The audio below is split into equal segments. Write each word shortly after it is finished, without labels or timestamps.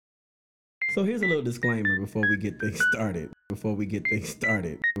So here's a little disclaimer before we get things started. Before we get things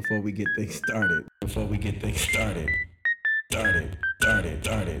started. Before we get things started. Before we get things started. Started.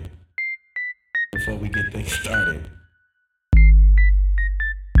 Before we get things started.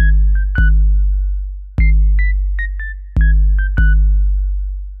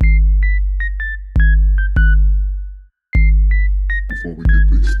 Before we get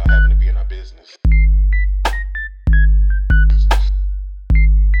this, I happen to be in our business.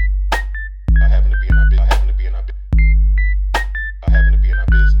 I happen to be in our business. I happen to be in our business. I happen to be in our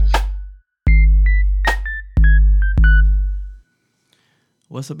business.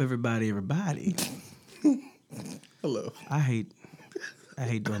 What's up, everybody? Hello. I hate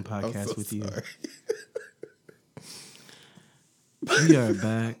doing podcasts with you. We are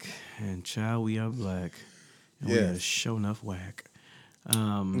back, and child, we are black, and we are show enough whack.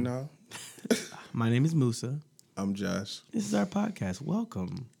 No. My name is Musa. I'm Josh. This is our podcast.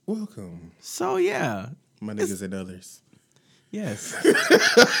 Welcome. So yeah, My niggas and others. yes,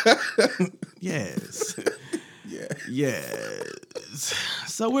 yes, Yeah. yes.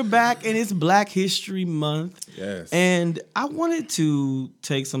 So we're back, and it's Black History Month. Yes. And I wanted to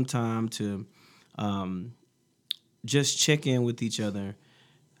take some time to just check in with each other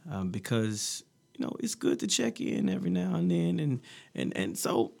because, you know, it's good to check in every now and then. And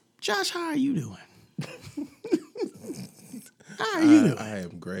so, Josh, how are you doing? How are you doing? I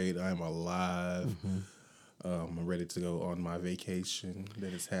am great. I am alive. Mm-hmm. I'm ready to go on my vacation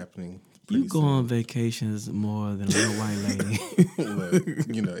that is happening. You go on vacations more than a little white lady. Look,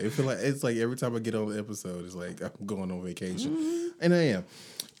 you know, it's like every time I get on an episode, it's like I'm going on vacation. Mm-hmm. And I am.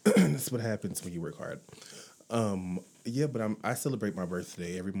 That's what happens when you work hard. But I celebrate my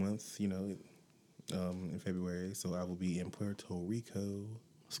birthday every month, you know, in February. So I will be in Puerto Rico.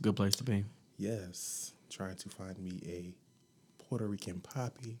 It's a good place to be. Yes. Trying to find me a Puerto Rican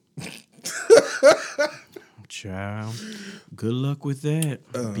poppy. Child, good luck with that.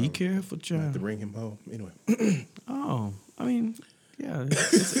 Be careful, child. I have to bring him home. Anyway. Oh, I mean, yeah,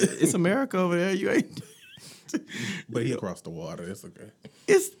 it's America over there. You ain't. But he across the water. It's okay.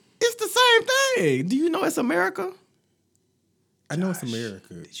 It's the same thing. Do you know it's America? I know it's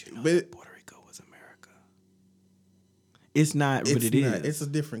America. Did you know that Puerto Rico was America? It's not, but it is. It's a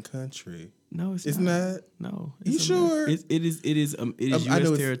different country. No, it's not. No, you sure? It is U.S.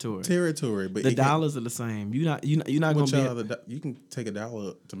 territory. Territory, but the dollars are the same. You're not going to be. You can take a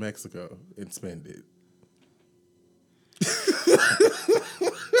dollar to Mexico and spend it.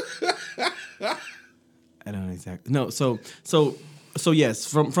 I don't exactly. No, so yes,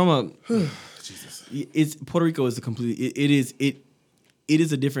 from a Jesus. It's Puerto Rico is a complete. It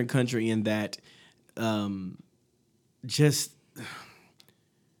is a different country in that, just.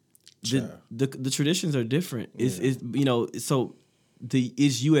 The traditions are different. It's you know, so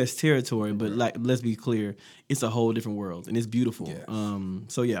it's U.S. territory, but like, let's be clear, it's a whole different world, and it's beautiful. Yes.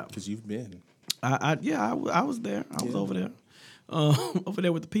 So yeah, because you've been. I was there. I was over there, over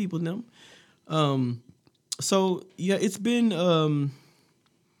there with the people and them. So yeah, it's been a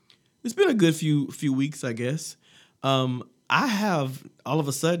good few weeks, I guess. I have all of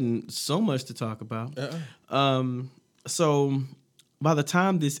a sudden so much to talk about. So. By the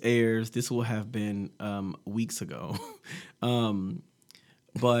time this airs, this will have been weeks ago. But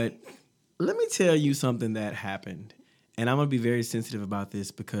let me tell you something that happened. And I'm going to be very sensitive about this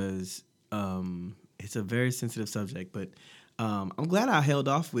because it's a very sensitive subject. But I'm glad I held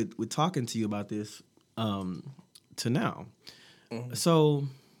off with talking to you about this to now. Mm-hmm. So,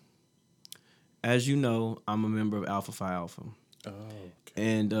 as you know, I'm a member of Alpha Phi Alpha. Oh,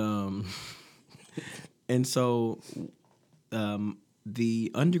 okay. And so...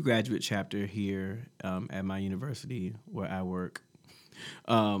 the undergraduate chapter here at my university where I work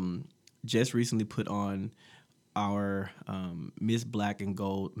just recently put on our Miss Black and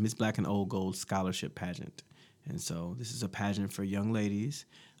Old Gold scholarship pageant. And so this is a pageant for young ladies.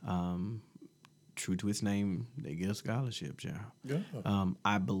 True to its name, they get a scholarship, yeah.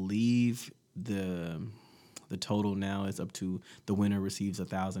 I believe the total now is up to the winner receives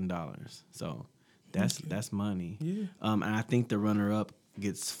 $1,000. So that's money. Yeah. And I think the runner-up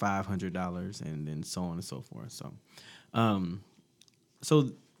gets $500 and then so on and so forth.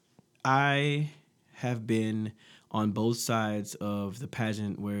 So I have been on both sides of the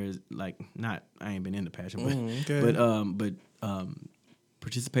pageant where, like, I ain't been in the pageant, but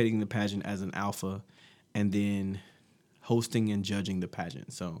participating in the pageant as an alpha and then hosting and judging the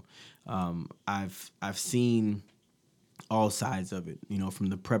pageant. So I've seen all sides of it, you know, from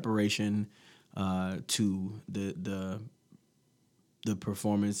the preparation to the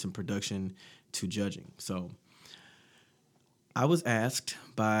performance and production to judging. So I was asked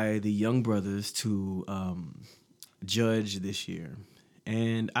by the young brothers to judge this year,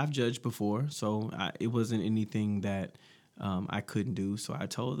 and I've judged before, so it wasn't anything that I couldn't do. So I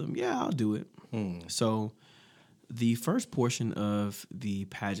told them, yeah, I'll do it. So the first portion of the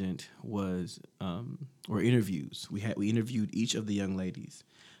pageant was were interviews. We interviewed each of the young ladies.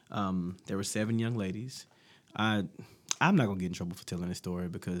 There were 7 young ladies. I'm not gonna get in trouble for telling this story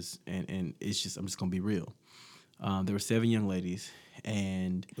because and it's just I'm just gonna be real. There were 7 young ladies,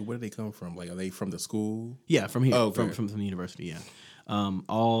 and Where do they come from? Like, are they from the school? yeah, from here, Oh, okay. from the university, yeah.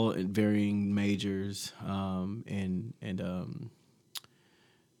 All in varying majors, and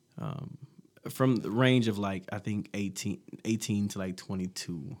from the range of like I think 18 to like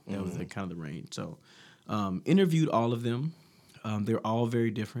 22. That was kind of the range. So interviewed all of them. They're all very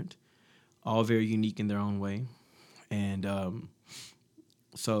different, all very unique in their own way, and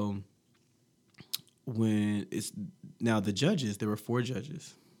so when it's now the judges, there were 4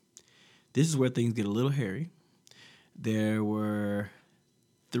 judges. This is where things get a little hairy. There were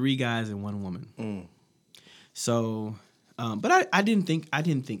 3 guys and 1 woman. So, but I didn't think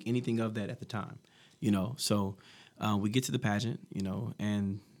anything of that at the time, you know. So we get to the pageant, you know,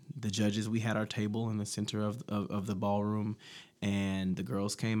 and the judges. We had our table in the center of the ballroom, and the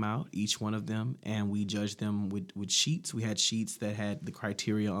girls came out, each one of them, and we judged them with sheets. We had sheets that had the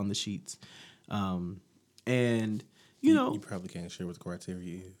criteria on the sheets, and you know, You probably can't share what the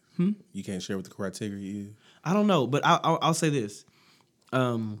criteria is. You can't share what the criteria is. I don't know, but I'll say this.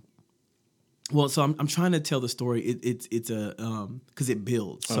 Well, so I'm trying to tell the story. It's a because it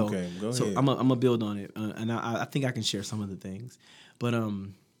builds. So, Okay, go ahead. So I'm gonna build on it, and I think I can share some of the things. But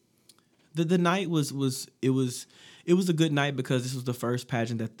the night was a good night because this was the first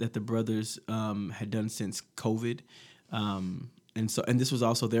pageant that the brothers had done since COVID, and this was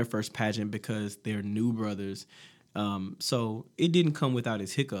also their first pageant because they're new brothers. So it didn't come without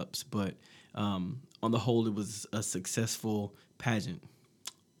its hiccups, but on the whole, it was a successful pageant,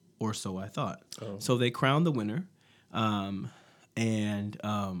 or so I thought. Oh. So they crowned the winner, and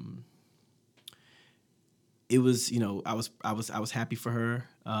it was, you know, I was happy for her.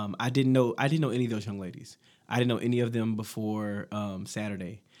 I didn't know any of those young ladies. I didn't know any of them before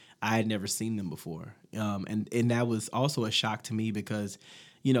Saturday. I had never seen them before, and that was also a shock to me because,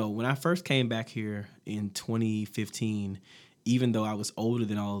 you know, when I first came back here in 2015, even though I was older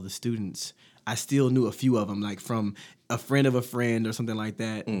than all of the students, I still knew a few of them, like from a friend of a friend or something like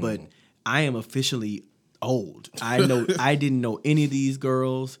that. But I am officially old. I didn't know any of these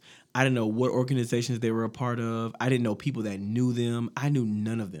girls. I didn't know what organizations they were a part of. I didn't know people that knew them. I knew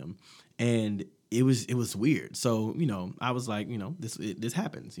none of them, and it was weird. So, you know, I was like, you know, this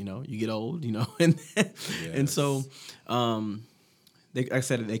happens. You know, you get old. You know, and and so like I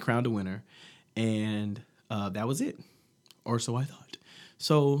said, they crowned a winner, and that was it, or so I thought.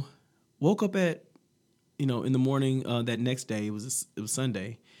 So woke up at, you know, in the morning that next day. It was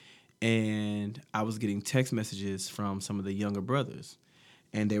Sunday, and I was getting text messages from some of the younger brothers,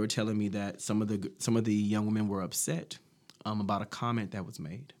 and they were telling me that some of the young women were upset about a comment that was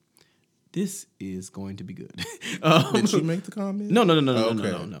made. This is going to be good. Did you make the comment?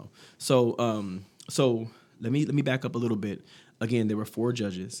 No. So let me back up a little bit. Again, there were 4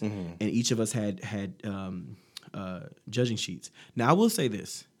 judges, and each of us had judging sheets. Now, I will say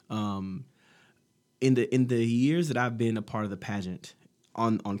this: in the years that I've been a part of the pageant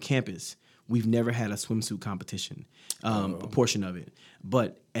on campus, we've never had a swimsuit competition, a portion of it.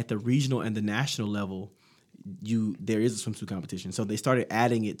 But at the regional and the national level, there is a swimsuit competition. So they started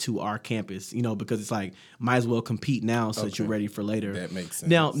adding it to our campus, you know, because it's like, might as well compete now so that you're ready for later. That makes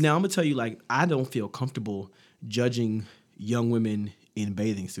sense. Now I'm gonna tell you, like, I don't feel comfortable judging young women in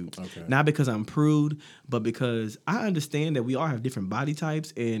bathing suits. Okay. Not because I'm prude, but because I understand that we all have different body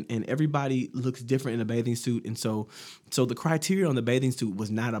types and everybody looks different in a bathing suit. And so the criteria on the bathing suit was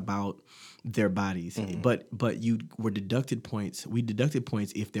not about their bodies, but we deducted points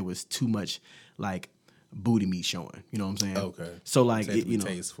if there was too much like booty meat showing. You know what I'm saying? Okay. So like, you know,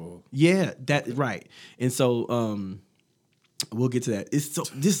 tasteful. Yeah, that right. And so we'll get to that. It's so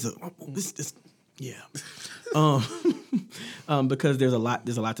this yeah. Because there's a lot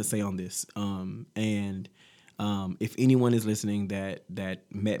to say on this. And if anyone is listening that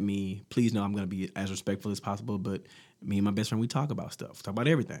met me, please know I'm going to be as respectful as possible. But me and my best friend, we talk about stuff, talk about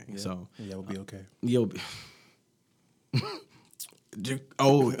everything. Yeah. So yeah, we'll be okay.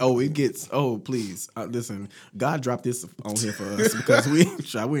 It gets. Please listen. God dropped this on here for us because we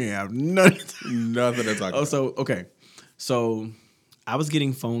ain't have nothing to talk about. So okay, so I was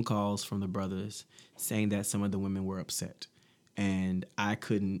getting phone calls from the brothers saying that some of the women were upset, and I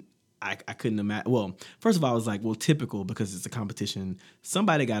couldn't I couldn't imagine. Well, first of all, I was like, well, typical because it's a competition.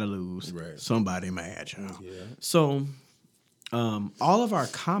 Somebody got to lose. Right. Somebody mad, y'all. Yeah. So, all of the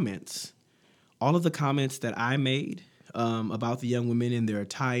comments that I made about the young women and their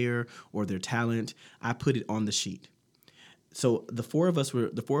attire or their talent, I put it on the sheet. So the four of us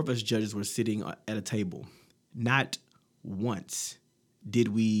judges were sitting at a table. Not once did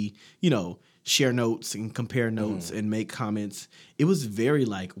we, share notes and compare notes and make comments. It was very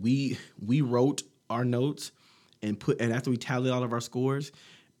like we wrote our notes and after we tallied all of our scores,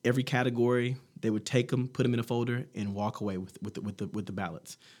 every category they would take them, put them in a folder, and walk away with the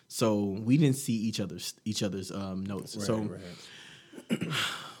ballots. So we didn't see each other's notes. Right, so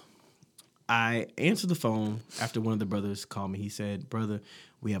I answered the phone after one of the brothers called me. He said, "Brother,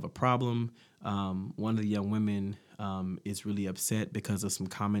 we have a problem. One of the young women is really upset because of some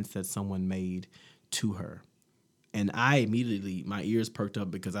comments that someone made to her." And I immediately, my ears perked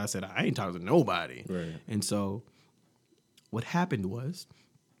up because I said, I ain't talking to nobody. Right. And so what happened was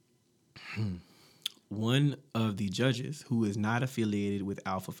one of the judges, who is not affiliated with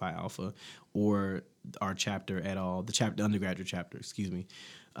Alpha Phi Alpha or our chapter at all, the undergraduate chapter, excuse me,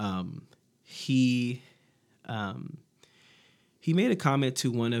 he made a comment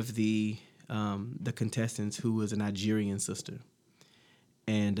to one of the contestants who was a Nigerian sister,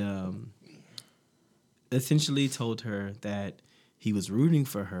 and essentially told her that he was rooting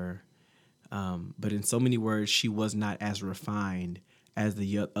for her, but in so many words, she was not as refined as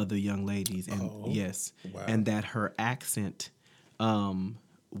the other young ladies, and wow. and that her accent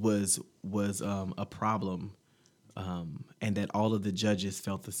was a problem, and that all of the judges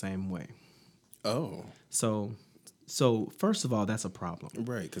felt the same way. Oh. So first of all, that's a problem.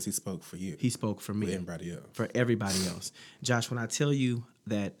 Right, because he spoke for you. He spoke for me. For everybody else. Josh, when I tell you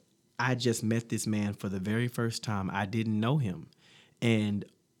that I just met this man for the very first time, I didn't know him. And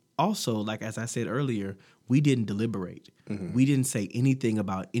also, like as I said earlier, we didn't deliberate. Mm-hmm. We didn't say anything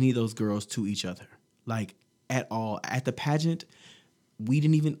about any of those girls to each other, like at all. At the pageant, we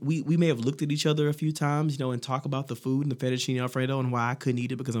didn't even, we may have looked at each other a few times, and talk about the food and the fettuccine Alfredo and why I couldn't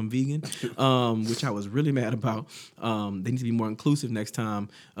eat it because I'm vegan, which I was really mad about. They need to be more inclusive next time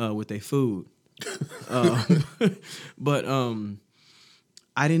with their food. But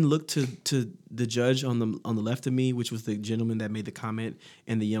I didn't look to the judge on the left of me, which was the gentleman that made the comment,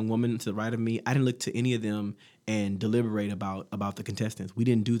 and the young woman to the right of me. I didn't look to any of them and deliberate about the contestants. We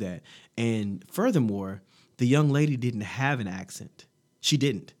didn't do that. And furthermore, the young lady didn't have an accent. She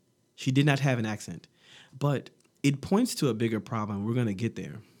didn't. She did not have an accent. But it points to a bigger problem. We're going to get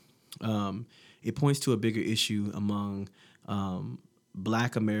there. It points to a bigger issue among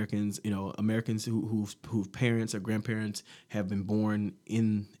Black Americans, Americans whose parents or grandparents have been born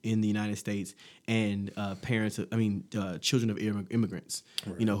in the United States, and children of immigrants,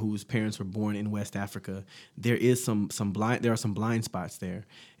 right. Whose parents were born in West Africa. There are some blind spots there,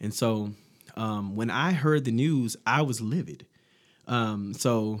 and so when I heard the news, I was livid.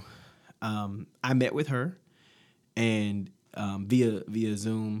 So I met with her, and via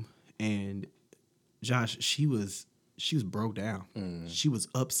Zoom, and Josh, she was broke down. Mm. She was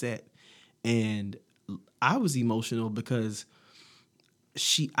upset, and I was emotional because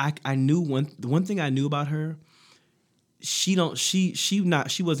I knew the one thing I knew about her. She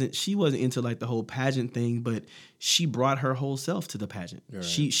wasn't into like the whole pageant thing, but she brought her whole self to the pageant. Right.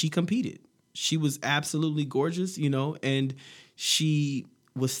 She competed. She was absolutely gorgeous, and she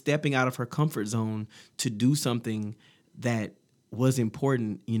was stepping out of her comfort zone to do something that was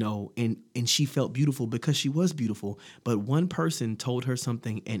important, and she felt beautiful because she was beautiful. But one person told her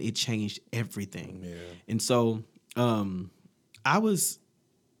something and it changed everything. Yeah. And so I was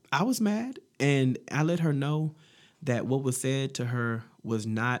mad, and I let her know that what was said to her was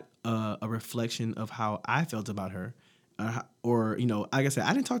not a reflection of how I felt about her. Or, like I said,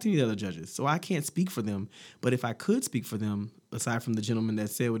 I didn't talk to any of the other judges, so I can't speak for them. But if I could speak for them, aside from the gentleman that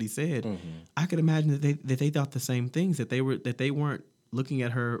said what he said, mm-hmm. I could imagine that they thought the same things, that they weren't looking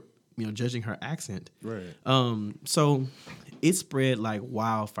at her, judging her accent. Right. So it spread like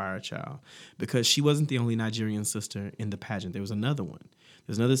wildfire, child, because she wasn't the only Nigerian sister in the pageant. There was another one.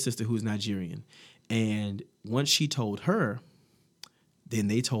 There's another sister who was Nigerian, and once she told her, then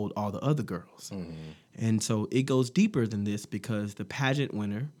they told all the other girls. Mm-hmm. And so it goes deeper than this because the pageant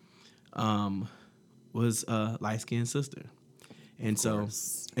winner was a light-skinned sister. And so,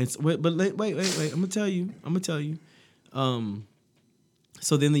 wait, I'm gonna tell you.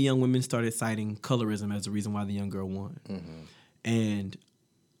 So then the young women started citing colorism as the reason why the young girl won. Mm-hmm. And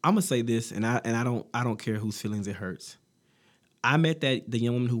I'm gonna say this, and I don't care whose feelings it hurts. I met the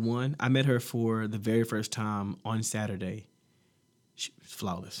young woman who won. I met her for the very first time on Saturday. She was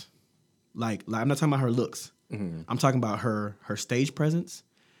flawless. I'm not talking about her looks. I'm talking about her stage presence,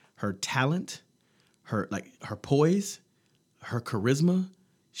 her talent, her poise, her charisma.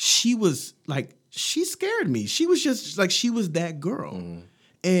 She was like, she scared me. She was just like, she was that girl.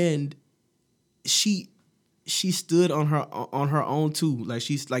 And she stood on her own too. Like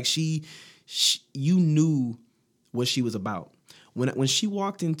she you knew what she was about. When she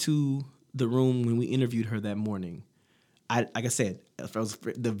walked into the room when we interviewed her that morning, like I said, it was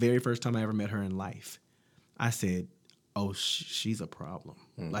the very first time I ever met her in life. I said, "Oh, she's a problem."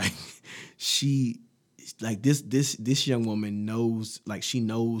 Like this young woman knows, like she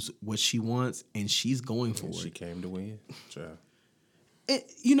knows what she wants and she's going for it. She came to win. Child. And,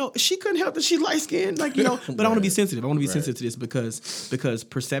 she couldn't help that she light skinned, but I want to be sensitive. I want to be sensitive to this because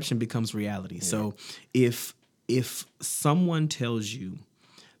perception becomes reality. Yeah. So if someone tells you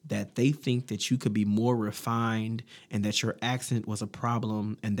that they think that you could be more refined and that your accent was a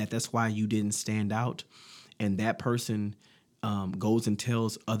problem and that's why you didn't stand out, and that person goes and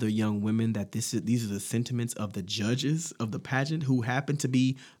tells other young women that these are the sentiments of the judges of the pageant, who happen to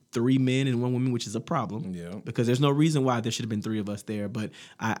be 3 men and 1 woman, which is a problem. Yeah. Because there's no reason why there should have been 3 of us there. But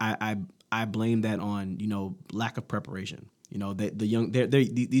I blame that on lack of preparation.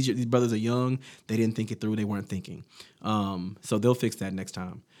 These brothers are young. They didn't think it through. They weren't thinking. So they'll fix that next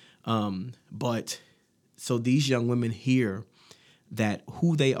time. But so these young women hear that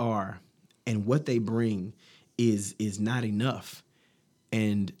who they are and what they bring is not enough,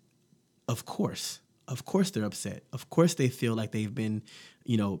 and of course they're upset. Of course they feel like they've been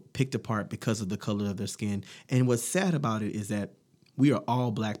picked apart because of the color of their skin. And what's sad about it is that we are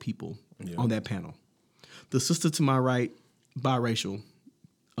all black people on that panel. The sister to my right, biracial.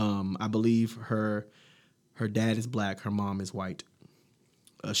 I believe her dad is black, her mom is white.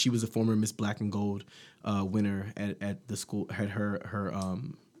 She was a former Miss Black and Gold winner at the school, at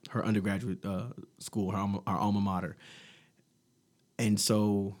her undergraduate school, her alma mater. And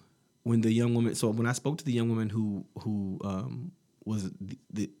so when I spoke to the young woman who was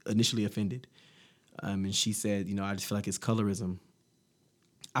initially offended, and she said, I just feel like it's colorism.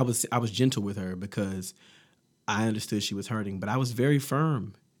 I was gentle with her because I understood she was hurting, but I was very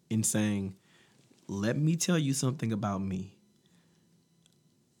firm in saying, let me tell you something about me.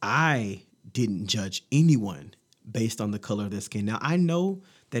 I didn't judge anyone based on the color of their skin. Now, I know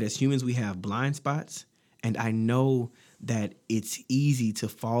that as humans we have blind spots, and I know that it's easy to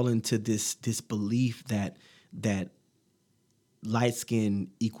fall into this belief that light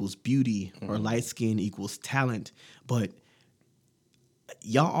skin equals beauty or light skin equals talent, but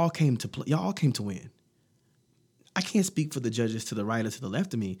y'all all came to win. I can't speak for the judges to the right or to the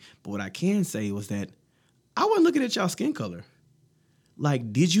left of me, but what I can say was that I wasn't looking at y'all skin color.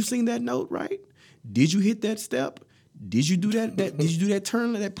 Like, did you sing that note right? Did you hit that step? Did you do that? Did you do that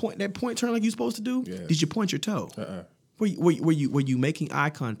turn, that point turn like you're supposed to do? Yeah. Did you point your toe? Were you making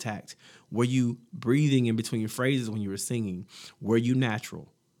eye contact? Were you breathing in between your phrases when you were singing? Were you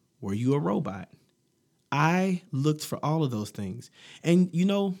natural? Were you a robot? I looked for all of those things. And,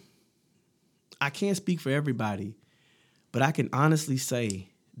 I can't speak for everybody, but I can honestly say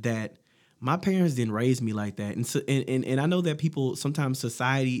that my parents didn't raise me like that. And so, and I know that people, sometimes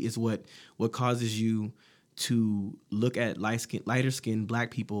society is what causes you to look at lighter skinned black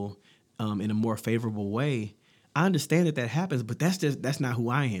people in a more favorable way. I understand that happens, but that's not who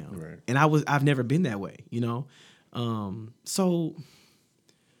I am. Right. And I've never been that way, So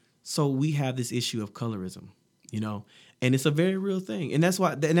we have this issue of colorism, and it's a very real thing. And that's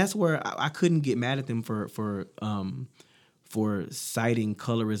where I couldn't get mad at them for citing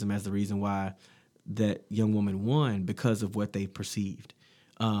colorism as the reason why that young woman won, because of what they perceived.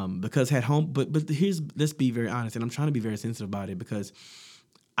 Because at home, but let's be very honest, and I'm trying to be very sensitive about it, because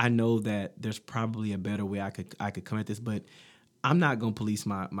I know that there's probably a better way I could come at this, but I'm not gonna police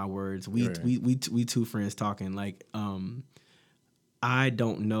my words. We two friends talking. Like, I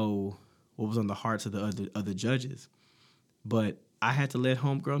don't know what was on the hearts of the other judges, but I had to let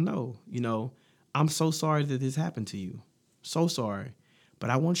homegirl know, I'm so sorry that this happened to you. So sorry. But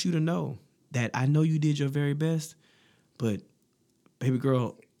I want you to know that I know you did your very best, but baby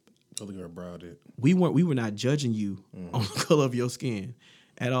girl, we were not judging you on the color of your skin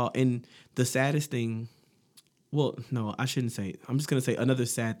at all. And the saddest thing, well, no, I shouldn't say. I'm just gonna say another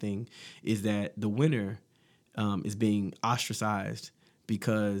sad thing is that the winner is being ostracized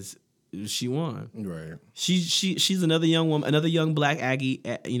because she won. Right. She's another young woman, another young black Aggie.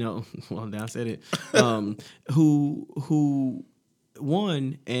 Well, now I said it. Who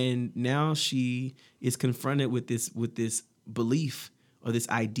won, and now she is confronted with this belief or this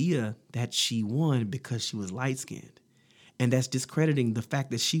idea that she won because she was light skinned. And that's discrediting the fact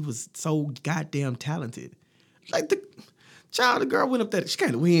that she was so goddamn talented. Like the girl went up there. She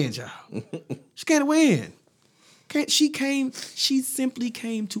can't win, child. She can't win. She simply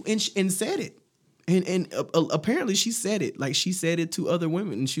came to and said it. And apparently she said it. Like she said it to other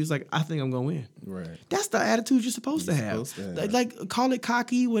women. And she was like, I think I'm going to win. Right. That's the attitude you're supposed to have. Like call it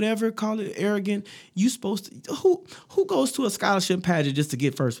cocky, whatever, call it arrogant. You supposed to, who goes to a scholarship pageant just to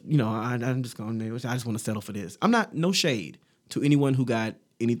get first? You know, I'm just going to, I just want to settle for this. I'm not, no shade to anyone who got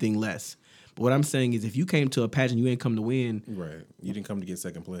anything less. But what I'm saying is if you came to a pageant, you ain't come to win. Right. You didn't come to get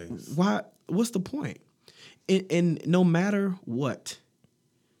second place. Why? What's the point? And no matter what,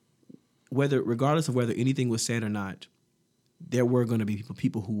 regardless of whether anything was said or not, there were going to be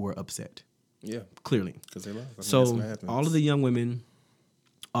people who were upset. Yeah, clearly, because they lost. So all of the young women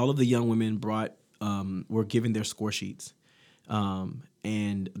were given their score sheets,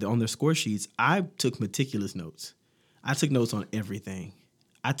 and on their score sheets, I took meticulous notes. I took notes on everything.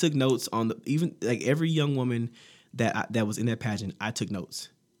 I took notes on even like every young woman that was in that pageant. I took notes,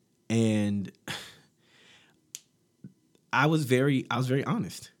 and I was very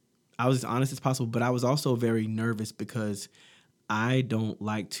honest. I was as honest as possible, but I was also very nervous because I don't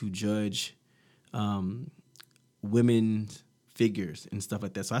like to judge women's figures and stuff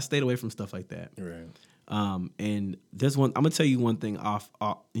like that. So I stayed away from stuff like that. Right. And there's one. I'm gonna tell you one thing off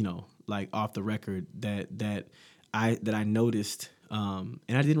the record that I noticed, and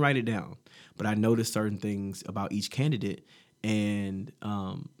I didn't write it down, but I noticed certain things about each candidate, and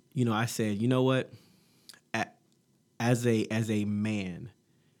I said, you know what, as a man.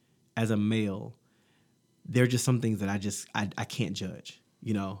 As a male, there are just some things that I can't judge,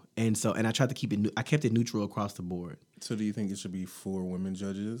 and I tried to keep it. I kept it neutral across the board. So, do you think it should be 4 women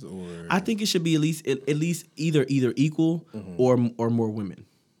judges, or I think it should be at least either equal or more women.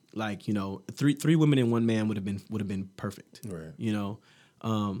 Like three women and 1 man would have been perfect. Right.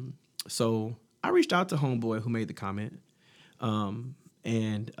 So I reached out to homeboy who made the comment, and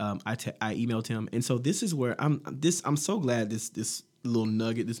I emailed him, and so this is where I'm so glad this little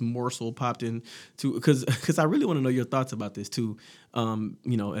nugget, this morsel popped in to because I really want to know your thoughts about this too.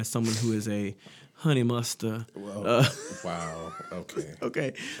 As someone who is a honey mustard. Wow. Okay.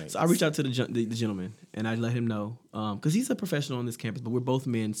 Okay. Thanks. So I reached out to the gentleman and I let him know because he's a professional on this campus, but we're both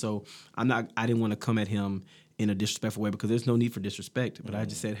men, so I didn't want to come at him in a disrespectful way because there's no need for disrespect. But I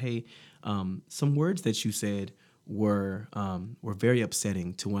just said, hey, some words that you said were very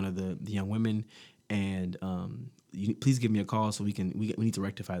upsetting to one of the young women, and please give me a call so we need to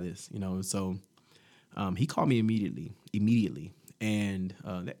rectify this, So he called me immediately, and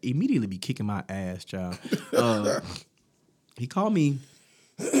that immediately be kicking my ass, child. He called me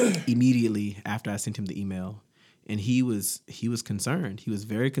immediately after I sent him the email, and he was concerned. He was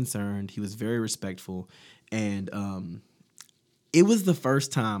very concerned. He was very respectful, and it was the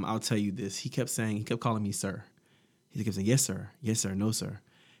first time, I'll tell you this. He kept calling me sir. He kept saying yes sir, no sir,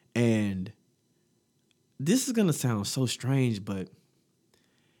 and this is gonna sound so strange, but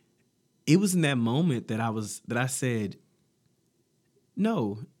it was in that moment that I said,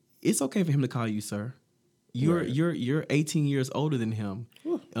 no, it's okay for him to call you sir. You're 18 years older than him.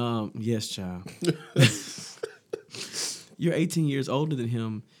 Yes, child. You're 18 years older than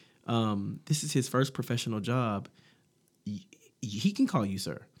him. This is his first professional job. He can call you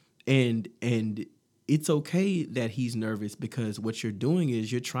sir, and it's okay that he's nervous because what you're doing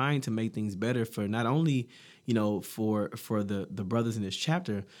is you're trying to make things better for not only, for the brothers in this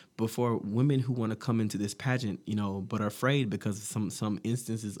chapter, but for women who want to come into this pageant, but are afraid because of some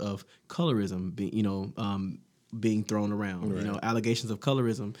instances of colorism being thrown around, right. Allegations of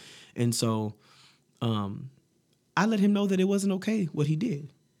colorism. And so I let him know that it wasn't okay what he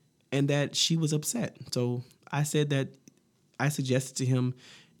did and that she was upset. So I said that I suggested to him,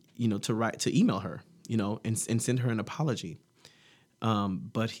 to email her, and send her an apology.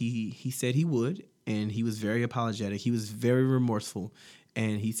 But he said he would, and he was very apologetic. He was very remorseful,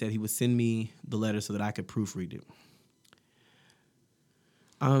 and he said he would send me the letter so that I could proofread it.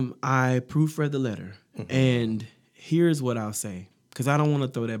 I proofread the letter, and here's what I'll say, because I don't want to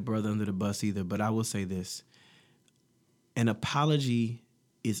throw that brother under the bus either, but I will say this. An apology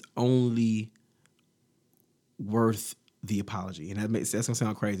is only worth the apology. And that's going to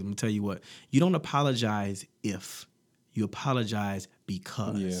sound crazy. I'm going to tell you what. You don't apologize if. You apologize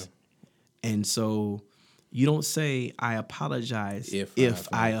because. Yeah. And so you don't say, I apologize if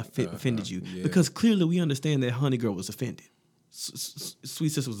I offended you. Yeah. Because clearly we understand that Honey Girl was offended. Sweet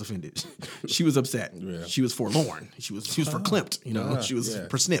Sister was offended. She was upset. Yeah. She was forlorn. She was verklempt. She was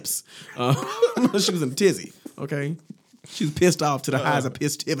for snips. She was in a tizzy. Okay. She was pissed off to the highs of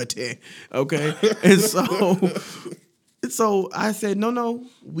pistivity. Okay. And so so I said, no,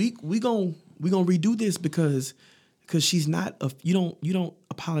 we gonna redo this because she's not you don't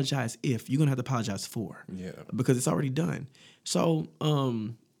apologize if you're gonna have to apologize for. Yeah. Because it's already done. So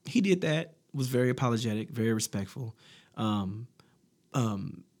he did that, was very apologetic, very respectful.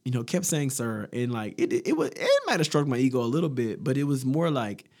 Kept saying sir, and like it might have stroked my ego a little bit, but it was more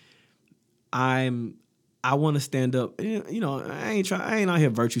like I want to stand up. I ain't out here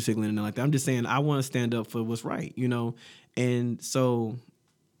virtue signaling and like that. I'm just saying I want to stand up for what's right, And so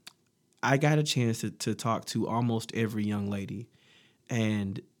I got a chance to talk to almost every young lady,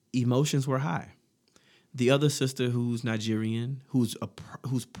 and emotions were high. The other sister, who's Nigerian,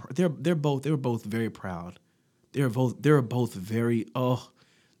 they were both very proud. They were both very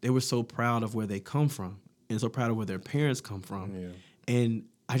they were so proud of where they come from and so proud of where their parents come from. Yeah. And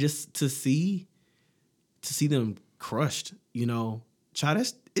I just to see them crushed,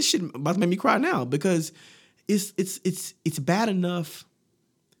 child, it should about to make me cry now because it's bad enough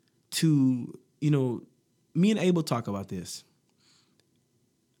to, me and Abel talk about this.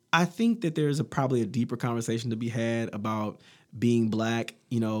 I think that there's probably a deeper conversation to be had about being black,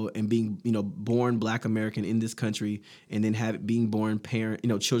 and being, born Black American in this country, and then being born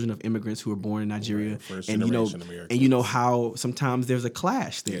children of immigrants who were born in Nigeria, right, first and generation Americans. and how sometimes there's a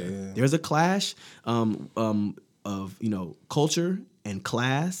clash there. Yeah. There's a clash of culture and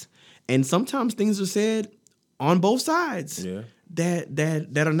class, and sometimes things are said on both sides. Yeah. That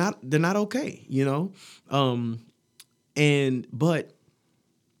are they're not okay,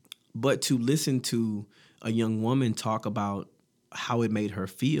 but to listen to a young woman talk about how it made her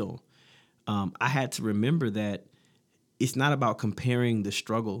feel, I had to remember that it's not about comparing the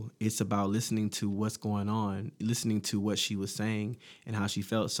struggle. It's about listening to what's going on, listening to what she was saying and how she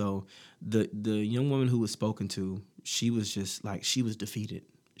felt. So the young woman who was spoken to, she was just like, she was defeated.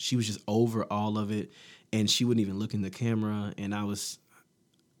 She was just over all of it, and she wouldn't even look in the camera. And I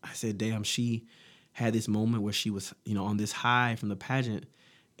said, damn, she had this moment where she was, on this high from the pageant,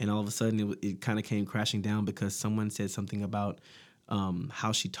 and all of a sudden it kind of came crashing down because someone said something about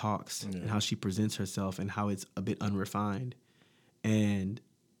how she talks and how she presents herself and how it's a bit unrefined. And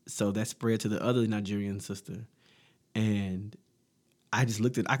so that spread to the other Nigerian sister. And I just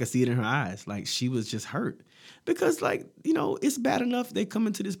I could see it in her eyes. Like, she was just hurt because, like, it's bad enough they come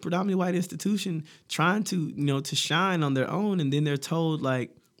into this predominantly white institution trying to, to shine on their own. And then they're told,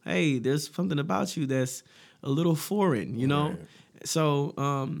 like, hey, there's something about you that's a little foreign, Right. So,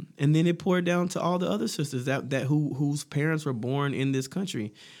 and then it poured down to all the other sisters whose parents were born in this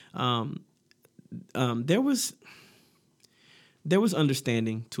country. There was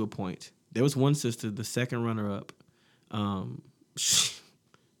understanding to a point. There was one sister, the second runner-up.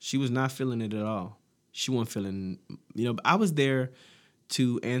 She was not feeling it at all. She wasn't feeling, I was there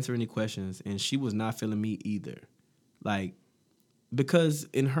to answer any questions, and she was not feeling me either. Like, because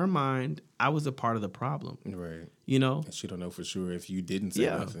in her mind, I was a part of the problem. Right. And she don't know for sure if you didn't say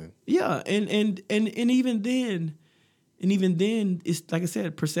nothing. Yeah. And even then, it's like I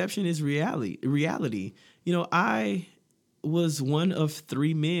said, perception is reality. I was one of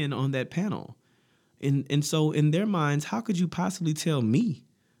 3 men on that panel. And so in their minds, how could you possibly tell me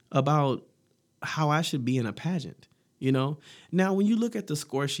about how I should be in a pageant? Now when you look at the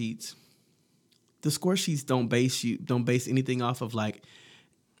score sheets don't base anything off of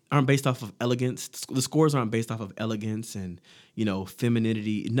aren't based off of elegance. The scores aren't based off of elegance and,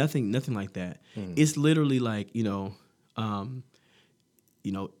 femininity, nothing like that. It's literally like, are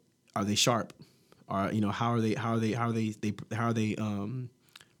they sharp? Or, how are they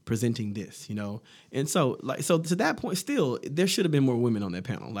presenting this, And so to that point, still, there should have been more women on that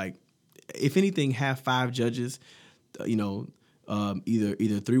panel. Like, if anything, have 5 judges, either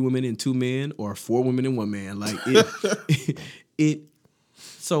 3 women and 2 men or 4 women and 1 man. Like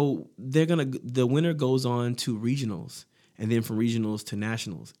so the winner goes on to regionals, and then from regionals to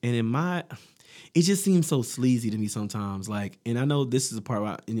nationals. And it just seems so sleazy to me sometimes. Like, and I know this is a part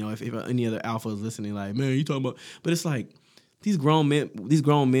where, if any other alpha is listening, like, man, you talking about, but it's like, these grown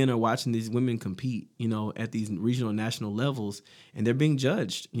men are watching these women compete, at these regional and national levels, and they're being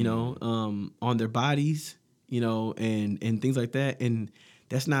judged, on their bodies, and things like that. And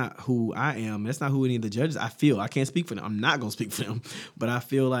that's not who I am. That's not who any of the judges, I feel. I can't speak for them. I'm not going to speak for them. But I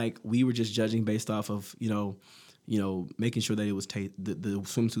feel like we were just judging based off of, making sure that it was the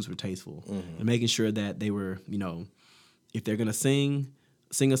swimsuits were tasteful, and making sure that they were, if they're going to sing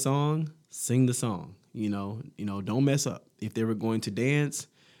a song, sing the song, don't mess up. If they were going to dance,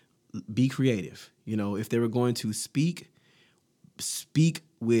 be creative. If they were going to speak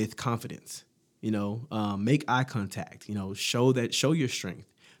with confidence. Make eye contact. Show your strength.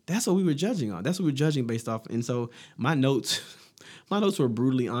 That's what we were judging on. That's what we were judging based off. And so my notes were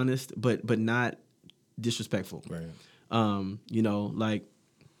brutally honest, but not disrespectful. Right. You know, like,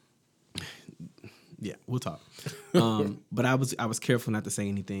 yeah, we'll talk. But I was careful not to say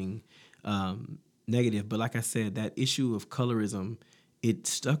anything negative. But like I said, that issue of colorism, it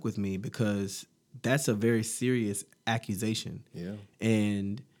stuck with me because that's a very serious accusation. Yeah.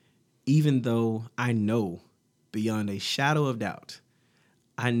 And even though I know beyond a shadow of doubt,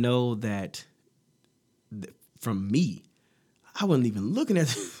 I know that from me, I wasn't even looking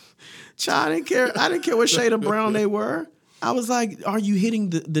at child. I didn't care what shade of brown they were. I was like, are you hitting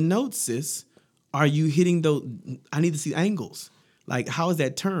the notes, sis? Are you hitting those? I need to see angles. Like, how is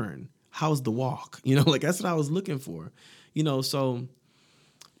that turn? How's the walk? You know, like that's what I was looking for. You know, so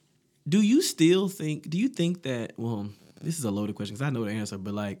do you think that, well, this is a loaded question because I know the answer,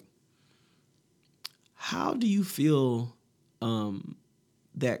 but like, how do you feel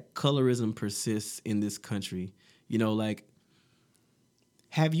that colorism persists in this country? You know, like,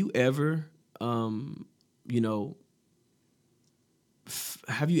 have you ever, have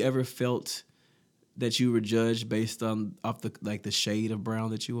you ever felt that you were judged based off the shade of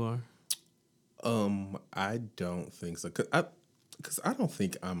brown that you are? I don't think so. Cause I don't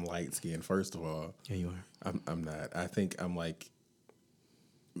think I'm light skinned. First of all, Yeah, you are. I'm not. I think I'm like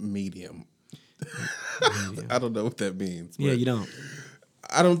medium. I don't know what that means. Yeah, you don't.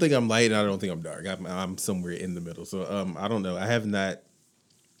 I don't think I'm light, and I don't think I'm dark. I'm somewhere in the middle. So I don't know. I have not.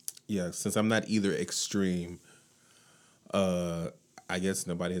 Yeah, since I'm not either extreme, I guess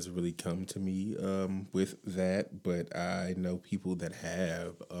nobody has really come to me with that. But I know people that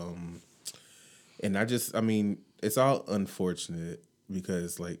have, and I mean, it's all unfortunate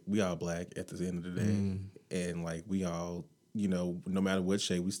because like we all black at the end of the day, and like we all, you know, no matter what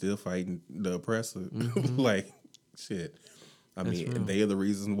shade, we still fighting the oppressor. Like shit. I mean, real. they are the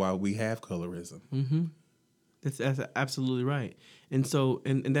reason why we have colorism. Mm-hmm. That's absolutely right. And so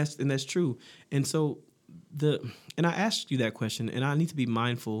and that's true. And so and I asked you that question, and I need to be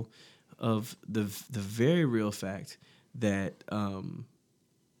mindful of the very real fact that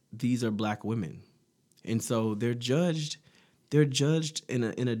these are black women, and so they're judged in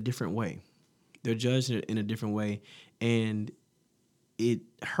a different way. They're judged in a different way, and it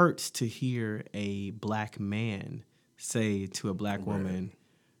hurts to hear a black man say to a black woman,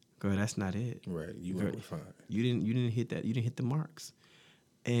 "Girl, that's not it. Right, you Girl, were fine. You didn't hit that. You didn't hit the marks."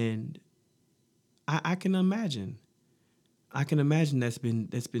 And I can imagine. That's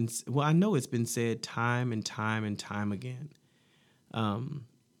been well. I know it's been said time and time and time again.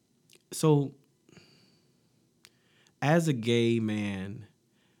 So, as a gay man,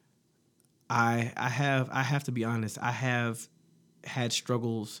 I have to be honest. I have had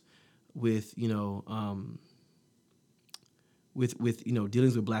struggles with with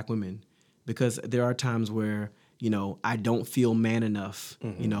dealings with black women, because there are times where I don't feel man enough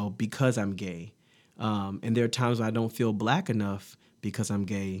because I'm gay, and there are times where I don't feel black enough because I'm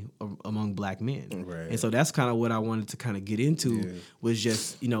gay among black men. Right. And so that's kind of what I wanted to kind of get into, was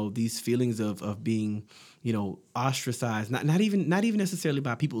just these feelings of being ostracized, not even necessarily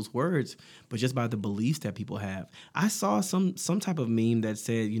by people's words, but just by the beliefs that people have. I saw some type of meme that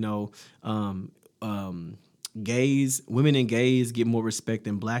said women and gays get more respect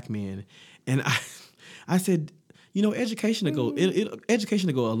than black men, and I said, education to go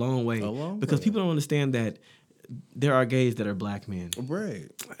a long way, because people don't understand that there are gays that are black men. Right.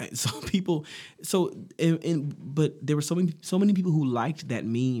 But there were so many people who liked that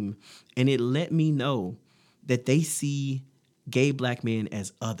meme, and it let me know that they see gay black men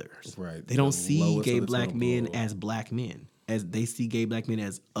as others. Right. They don't see gay black men as black men, as they see gay black men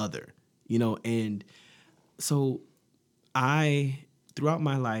as other. And so throughout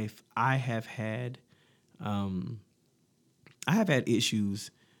my life, I have had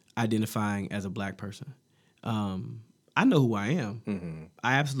issues identifying as a black person. I know who I am. Mm-hmm.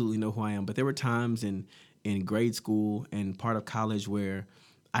 I absolutely know who I am. But there were times in grade school and part of college where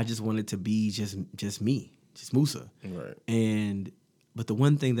I just wanted to be just me, just Musa. Right. But the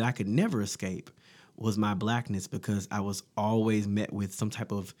one thing that I could never escape was my blackness, because I was always met with some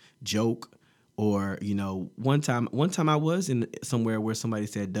type of joke, or one time I was in somewhere where somebody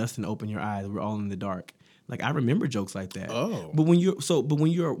said, "Dustin, open your eyes. We're all in the dark." Like, I remember jokes like that. Oh. But when you're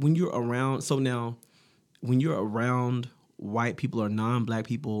around, so now, when you're around white people or non-black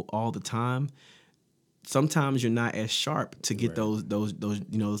people all the time, sometimes you're not as sharp to get those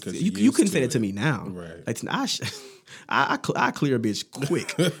you couldn't say that to me now. Right. Like, I clear a bitch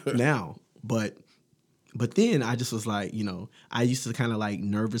quick now, but But then I just was like, I used to kind of like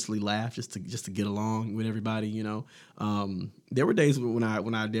nervously laugh just to get along with everybody. There were days when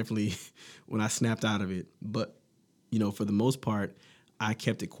I definitely when I snapped out of it, but for the most part, I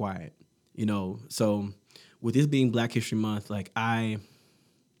kept it quiet. So with this being Black History Month, like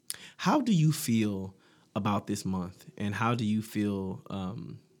how do you feel about this month, and how do you feel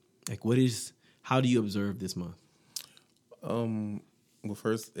how do you observe this month? Well,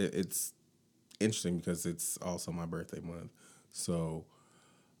 first, it's interesting because it's also my birthday month. So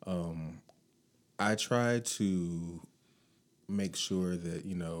I try to make sure that,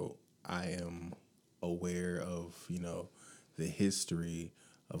 I am aware of, the history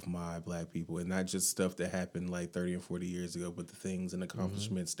of my Black people, and not just stuff that happened like 30 and 40 years ago, but the things and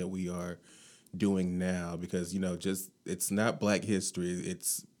accomplishments that we are doing now, because, just it's not Black history,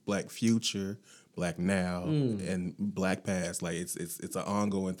 it's Black future, Black now, and Black past. Like it's an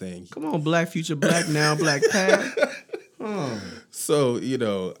ongoing thing. Come on, Black future, Black now, Black past. So,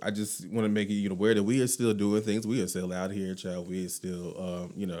 I just want to make it, aware that we are still doing things. We are still out here, child. We are still,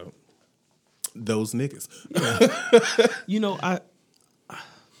 those niggas.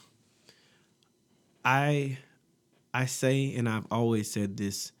 I say, and I've always said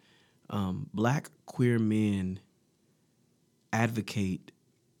this, Black queer men advocate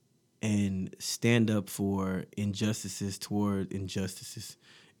and stand up for injustice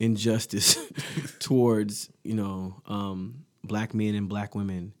towards Black men and Black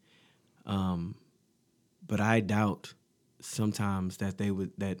women. But I doubt sometimes that they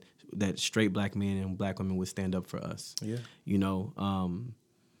would that straight Black men and Black women would stand up for us. Yeah.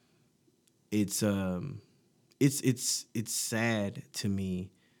 It's sad to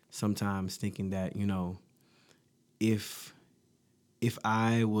me sometimes thinking that, if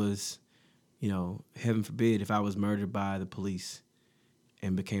I was, heaven forbid, if I was murdered by the police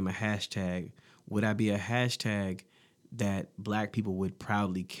and became a hashtag, would I be a hashtag that Black people would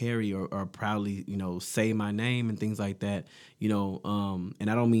proudly carry or proudly, say my name and things like that, and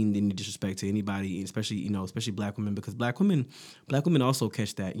I don't mean any disrespect to anybody, especially Black women, because Black women also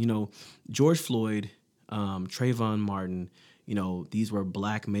catch that. George Floyd, Trayvon Martin, these were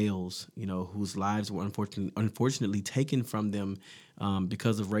Black males, whose lives were unfortunately taken from them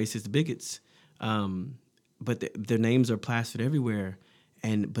because of racist bigots. But their names are plastered everywhere,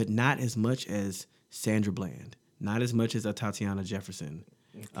 but not as much as Sandra Bland, not as much as Tatiana Jefferson,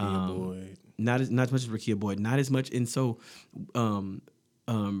 Boyd. not as much as Rekia Boyd, not as much. And so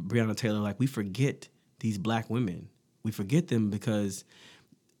Breonna Taylor, like, we forget these Black women. We forget them because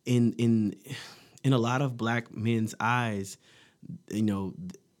in a lot of Black men's eyes,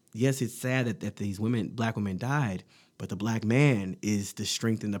 yes, it's sad that these Black women died, but the Black man is the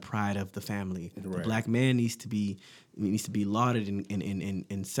strength and the pride of the family. Right. The Black man needs to be lauded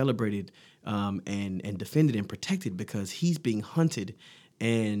and celebrated, and defended and protected, because he's being hunted.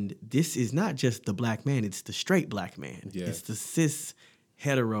 And this is not just the Black man; it's the straight Black man. Yeah. It's the cis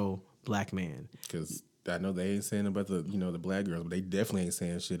hetero Black man. Because I know they ain't saying about the the Black girls, but they definitely ain't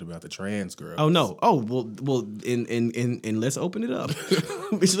saying shit about the trans girls. Oh no! Oh well. And let's open it up.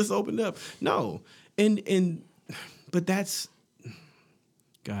 Let's open it up. No, but that's,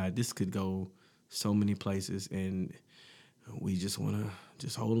 God. This could go so many places, and we just want to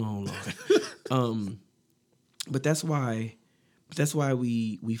just hold on, Lord. But that's why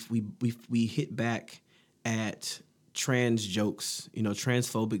we hit back at trans jokes,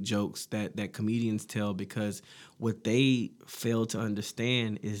 transphobic jokes that comedians tell, because what they fail to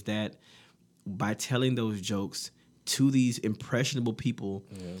understand is that by telling those jokes to these impressionable people,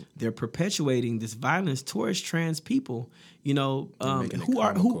 they're perpetuating this violence towards trans people, who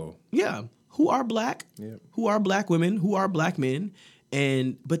are Black, who are Black women, who are Black men,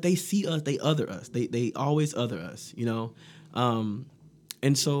 but they see us, they other us, they always other us,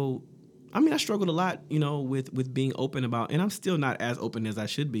 and so, I mean, I struggled a lot, with being open about, and I'm still not as open as I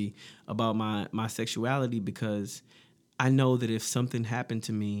should be about my sexuality, because I know that if something happened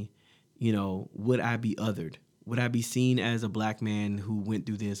to me, would I be othered? Would I be seen as a Black man who went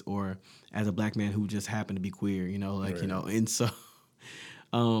through this, or as a Black man who just happened to be queer, right. And so,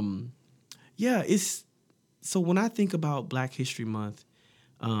 so when I think about Black History Month,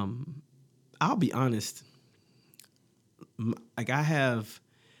 I'll be honest, like I have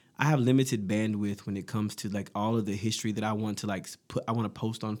limited bandwidth when it comes to like all of the history that I want to I want to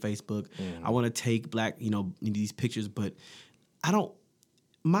post on Facebook. Mm. I want to take Black, these pictures, but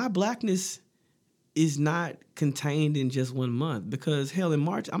my Blackness is not contained in just 1 month, because hell, in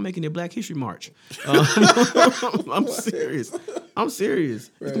March, I'm making it Black History March. I'm serious. It's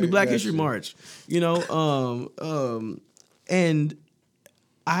going to be Black History March, and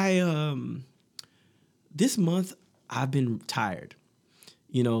this month I've been tired.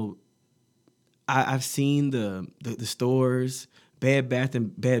 You know, I've seen the stores, Bath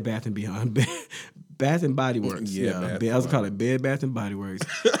and Beyond, Bath and Body Works. I was calling it Bed Bath and Body Works.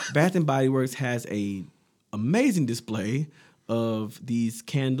 Bath and Body Works has a amazing display of these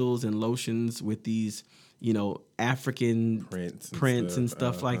candles and lotions with these, you know, African prints and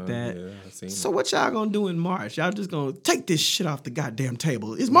stuff like that. Yeah, so what y'all gonna do in March? Y'all just gonna take this shit off the goddamn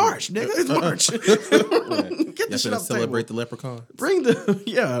table. It's March, nigga. It's March. Get the shit off the celebrate table. the leprechauns. Bring the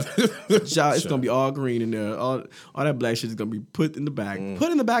Y'all, it's gonna be all green in there. All that black shit is gonna be put in the back.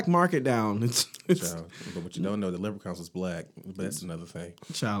 Put in the back, mark it down. Child, but what you don't know, the leprechauns was black. But that's another thing.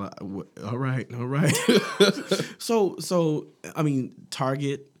 Child, all right. So I mean,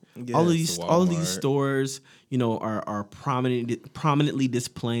 Target. Yes, all of these stores, you know, are prominently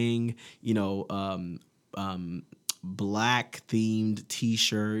displaying, you know, black themed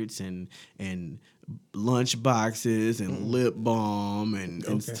T-shirts and lunch boxes and lip balm and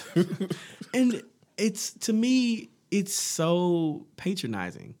it's, to me, it's so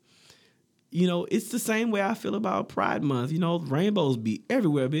patronizing. You know, it's the same way I feel about Pride Month. You know, rainbows be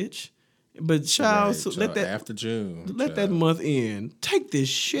everywhere, bitch. But child, so let that after June, let that month end. Take this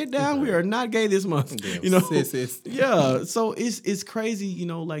shit down. Right. We are not gay this month. Damn, you know, yeah. So it's crazy. You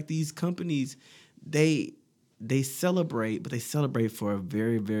know, like these companies, they celebrate, but they celebrate for a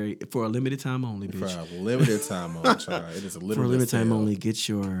for a limited time only, bitch. For a limited time only, child. It is a limited for a limited time only. Get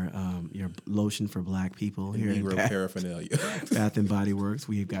your lotion for black people here in paraphernalia. Bath and Body Works.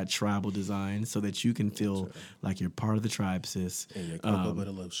 We've got tribal designs so that you can feel like you're part of the tribe, sis. And your cocoa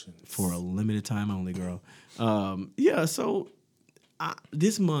butter lotion for a limited time only, girl. So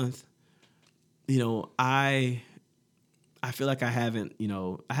this month, you know, I feel like I haven't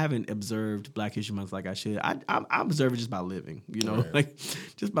observed Black History Month like I should. I observe it just by living, you know, right. Like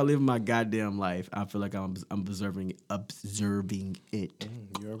just by living my goddamn life. I feel like I'm observing it.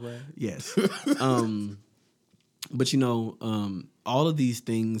 You're right. Yes. But you know, all of these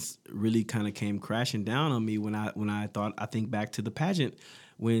things really kind of came crashing down on me when I think back to the pageant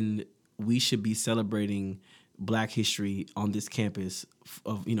when we should be celebrating Black history on this campus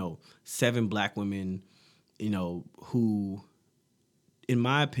of, you know, 7 Black women, you know, who, in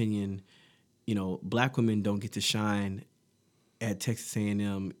my opinion, you know, Black women don't get to shine at Texas A&M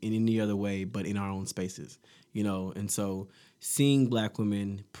in any other way but in our own spaces, you know. And so seeing Black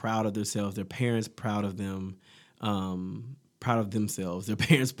women proud of themselves, their parents proud of them, proud of themselves, their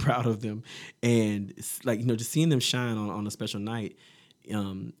parents proud of them, and like, you know, just seeing them shine on a special night,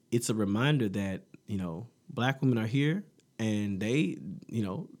 it's a reminder that, you know, Black women are here and they, you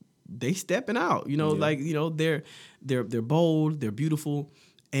know, they stepping out, you know, like, you know, they're bold, they're beautiful.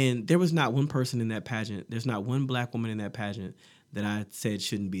 And there was not one person in that pageant. There's not one Black woman in that pageant that I said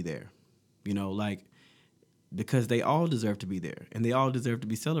shouldn't be there, you know, like, because they all deserve to be there and they all deserve to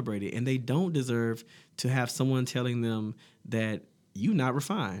be celebrated, and they don't deserve to have someone telling them that you not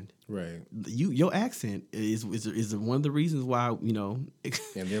refined. Right. Your accent is one of the reasons why, you know.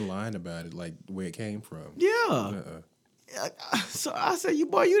 And then lying about it, like where it came from. Yeah. So I said, you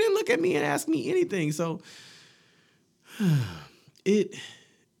didn't look at me and ask me anything. So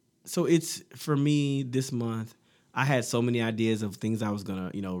it's for me this month. I had so many ideas of things I was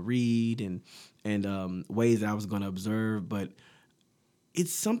gonna, you know, read and ways that I was gonna observe, but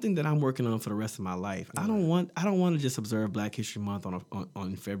it's something that I'm working on for the rest of my life. Right. I don't want to just observe Black History Month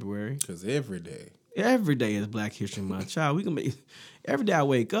on February. Because every day is Black History Month, child. We can make every day I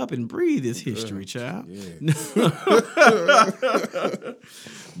wake up and breathe is history, child. Yeah.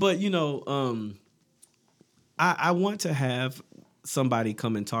 But you know, I want to have somebody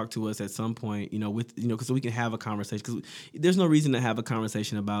come and talk to us at some point, you know, with, you know, because we can have a conversation. Because there's no reason to have a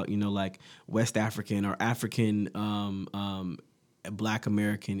conversation about, you know, like West African or African Black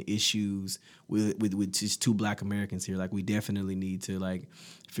American issues with just 2 Black Americans here. Like, we definitely need to like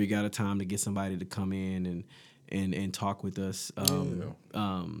figure out a time to get somebody to come in and talk with us. You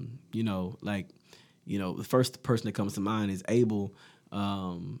know, like, you know, the first person that comes to mind is Abel.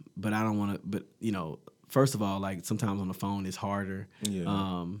 But I don't want to. But you know, first of all, like sometimes on the phone it's harder.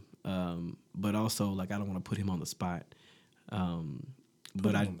 Yeah. But also, like, I don't want to put him on the spot.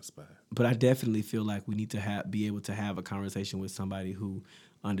 But I definitely feel like we need to be able to have a conversation with somebody who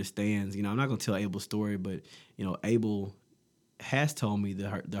understands. You know, I'm not gonna tell Abel's story, but you know, Abel has told me the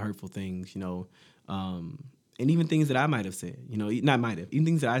hurtful things. You know, and even things that I might have said. You know, even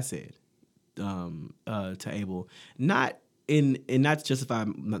things that I said to Abel, not to justify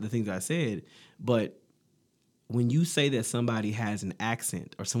the things that I said, but when you say that somebody has an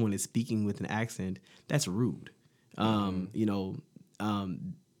accent or someone is speaking with an accent, that's rude. You know.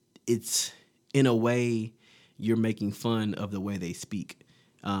 in a way, you're making fun of the way they speak.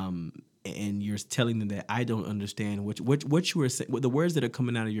 And you're telling them that I don't understand what you are saying. The words that are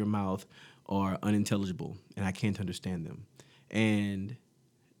coming out of your mouth are unintelligible, and I can't understand them. And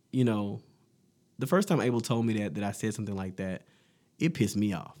the first time Abel told me that I said something like that, it pissed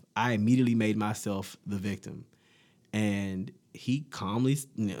me off. I immediately made myself the victim, and he calmly,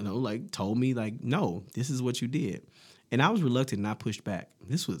 told me no, this is what you did, and I was reluctant, and I pushed back.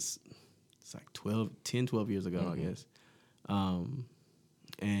 It's like 12 years ago, I guess.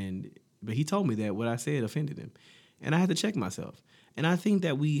 But he told me that what I said offended him, and I had to check myself. And I think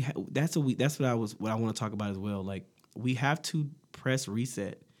that that's what I want to talk about as well. Like, we have to press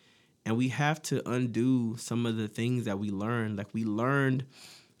reset, and we have to undo some of the things that we learned. Like, we learned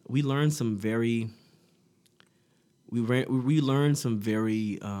some very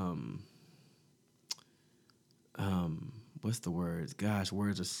what's the words? Gosh,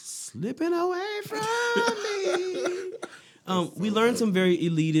 words are slipping away from me. We learned some very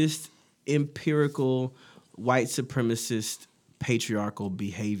elitist, empirical, white supremacist, patriarchal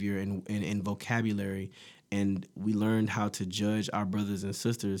behavior and vocabulary, and we learned how to judge our brothers and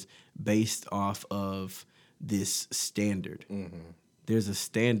sisters based off of this standard. Mm-hmm. There's a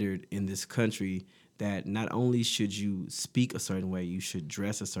standard in this country that not only should you speak a certain way, you should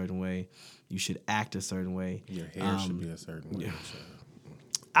dress a certain way, you should act a certain way. Your hair should be a certain way. Yeah.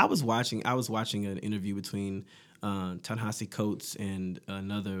 I was watching an interview between Ta-Nehisi Coates and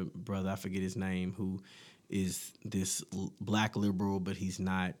another brother, I forget his name, who is this black liberal, but he's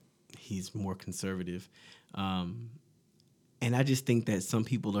not. He's more conservative. And I just think that some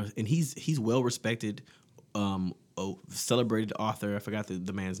people are, and he's well respected, celebrated author. I forgot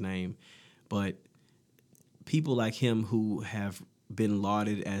the man's name, but people like him who have been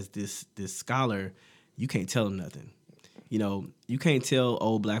lauded as this scholar, you can't tell them nothing. You can't tell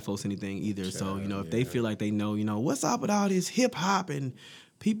old black folks anything either. Sure, so, if they feel like they know, what's up with all this hip hop and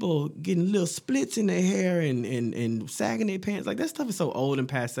people getting little splits in their hair and sagging their pants, like that stuff is so old and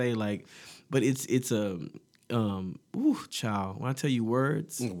passe. Like, but it's child. When I tell you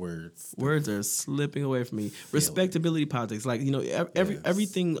words are slipping away from me. Respectability politics, like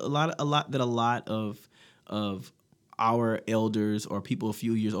everything. A lot of our elders or people a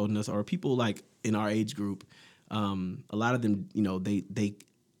few years older than us or people like in our age group. A lot of them,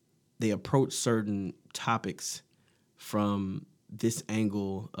 they approach certain topics from this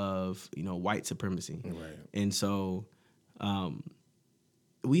angle of, white supremacy. Right. And so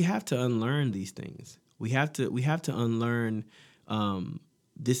we have to unlearn these things. We have to unlearn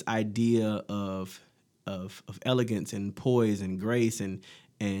this idea of elegance and poise and grace and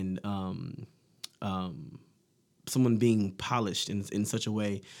someone being polished in such a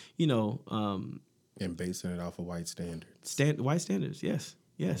way, and basing it off of white standards. White standards, yes.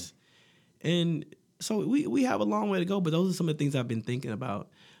 And so we have a long way to go, but those are some of the things I've been thinking about.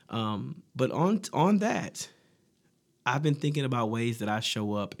 But on that, I've been thinking about ways that I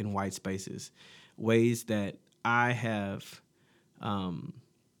show up in white spaces, ways that I have kind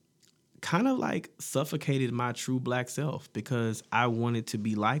of like suffocated my true black self because I wanted to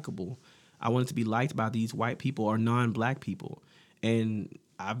be likable. I wanted to be liked by these white people or non-black people. And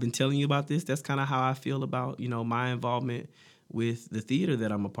I've been telling you about this. That's kind of how I feel about, my involvement with the theater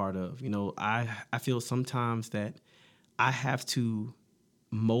that I'm a part of. I feel sometimes that I have to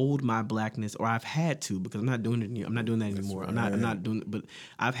mold my blackness, or I've had to, because I'm not doing it. I'm not doing that anymore. Right. I'm not doing it, but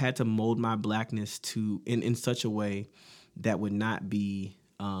I've had to mold my blackness to in such a way that would not be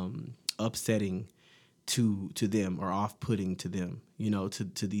upsetting to them or off-putting to them,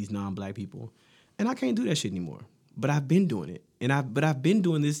 to these non-black people. And I can't do that shit anymore. But I've been doing it. But I've been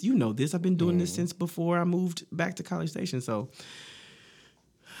doing this, this. I've been doing this since before I moved back to College Station. So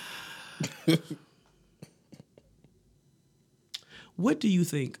what do you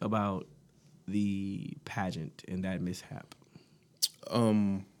think about the pageant and that mishap?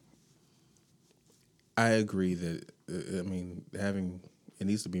 I agree that it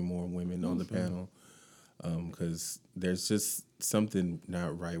needs to be more women on the panel. Because there's just something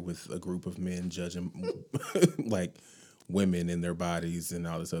not right with a group of men judging like women in their bodies and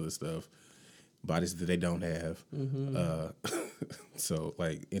all this other stuff, bodies that they don't have. Mm-hmm. So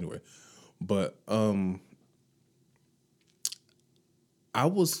anyway, but I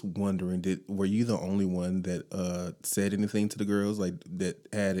was wondering, were you the only one that said anything to the girls that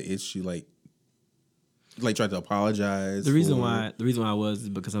had an issue tried to apologize? The reason why I was is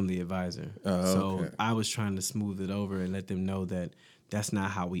because I'm the advisor. So okay. I was trying to smooth it over and let them know that that's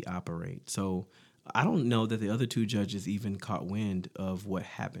not how we operate. So I don't know that the other two judges even caught wind of what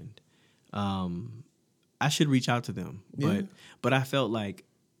happened. I should reach out to them, but I felt like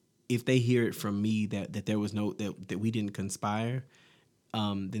if they hear it from me that there was no that we didn't conspire,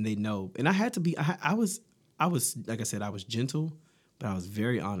 then they know. And I had to be. I was like I said, I was gentle, but I was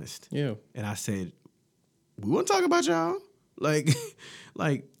very honest. Yeah. And I said, we want to talk about y'all. Like,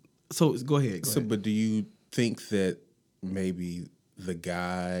 so go ahead. Go ahead. But do you think that maybe the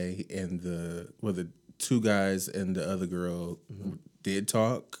guy and the two guys and the other girl did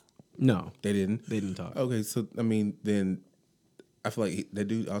talk? No, They didn't. They didn't talk. Okay, so I mean, then I feel like that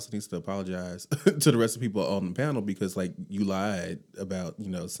dude also needs to apologize to the rest of the people on the panel because like you lied about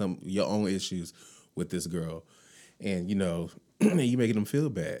some your own issues with this girl, and you making them feel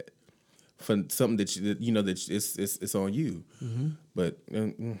bad for something that that it's on you. Mm-hmm. But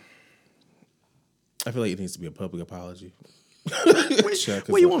I feel like it needs to be a public apology.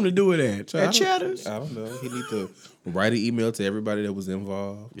 Where you want him to do it at Chatters? I don't know. He need to write an email to everybody that was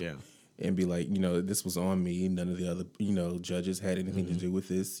involved. Yeah. And be like, this was on me. None of the other, judges had anything to do with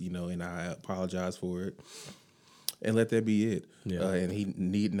this, and I apologize for it. And let that be it. Yeah. And he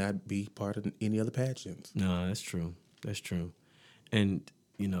need not be part of any other pageants. No, that's true. That's true. And,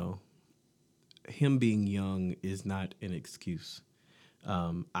 him being young is not an excuse.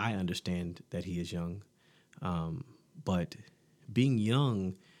 I understand that he is young. But being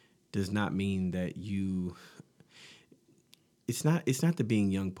young does not mean that you... It's not the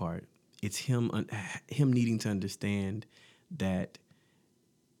being young part. It's him needing to understand that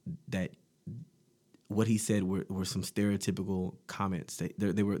what he said were some stereotypical comments.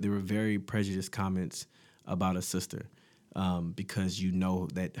 They were very prejudiced comments about a sister, because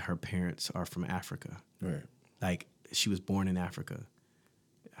that her parents are from Africa. Right. Like she was born in Africa.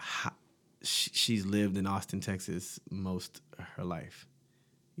 She's lived in Austin, Texas most of her life.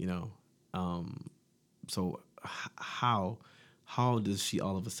 So how does she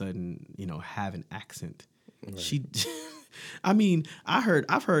all of a sudden, have an accent? Right. She, I mean,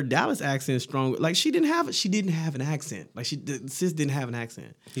 I've heard Dallas accent strong. Like she didn't have an accent. Like sis didn't have an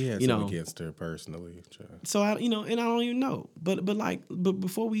accent. He had something against her personally. So and I don't even know. But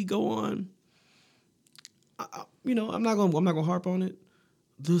before we go on, I'm not gonna harp on it.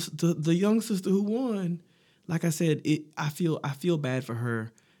 The young sister who won, like I said, I feel bad for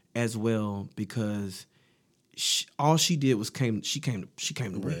her as well because. All she did was came to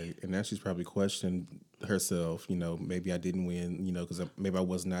win. Right. And now she's probably questioned herself, maybe I didn't win, because maybe I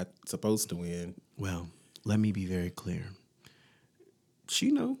was not supposed to win. Well, let me be very clear.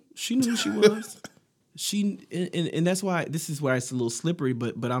 She knew who she was. And that's why this is where it's a little slippery,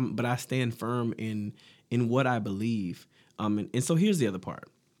 but I stand firm in what I believe. And so here's the other part.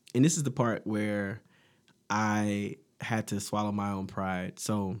 And this is the part where I had to swallow my own pride.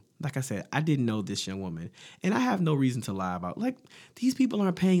 So, like I said, I didn't know this young woman, and I have no reason to lie about. Like, these people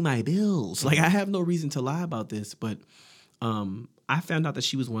aren't paying my bills. Like, I have no reason to lie about this. But I found out that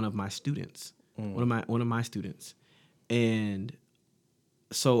she was one of my students, one of my students, and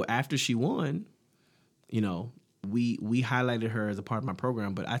so after she won, we highlighted her as a part of my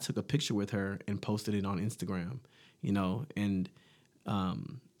program. But I took a picture with her and posted it on Instagram, and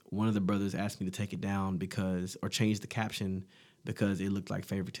one of the brothers asked me to take it down or change the caption because it looked like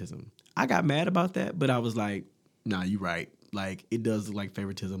favoritism. I got mad about that, but I was like, nah, you're right. Like, it does look like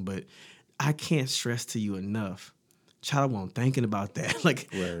favoritism, but I can't stress to you enough. Child wasn't thinking about that.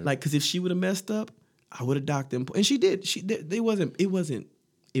 Because if she would have messed up, I would have docked them. And she did. It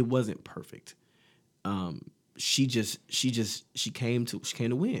wasn't perfect. She came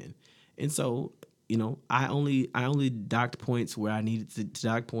to win. And so, I only docked points where I needed to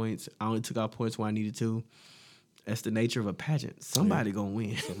dock points. I only took out points where I needed to. That's the nature of a pageant. Somebody gonna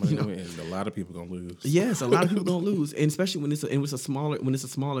win. Somebody gonna win. And a lot of people gonna lose. Yes, a lot of people gonna lose, and especially when it's a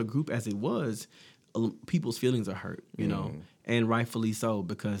smaller group as it was, people's feelings are hurt. And rightfully so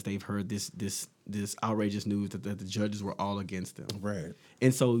because they've heard this outrageous news that the judges were all against them. Right.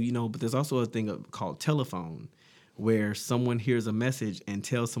 And so but there's also a thing called telephone, where someone hears a message and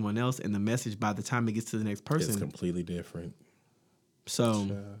tells someone else, and the message by the time it gets to the next person, it's completely different. So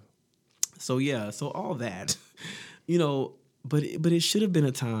all that, but it should have been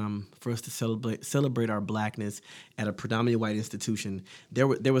a time for us to celebrate our blackness at a predominantly white institution. There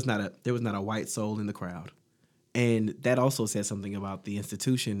was not a white soul in the crowd, and that also says something about the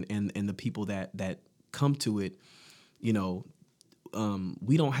institution and the people that come to it. We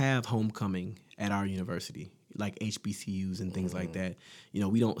don't have homecoming at our university like HBCUs and things like that.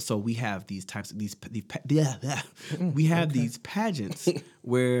 We don't. So we have these types of we have these pageants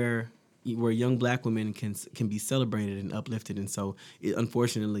where young black women can be celebrated and uplifted, and so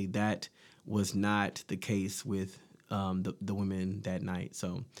unfortunately that was not the case with the women that night.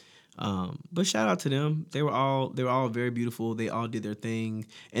 So But shout out to them. They were all very beautiful. They all did their thing.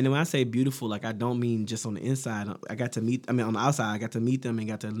 And then when I say beautiful, like I don't mean just on the inside. On the outside, I got to meet them and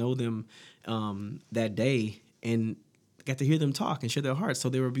got to know them that day and got to hear them talk and share their hearts. So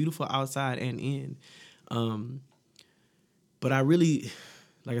they were beautiful outside and in. But I really,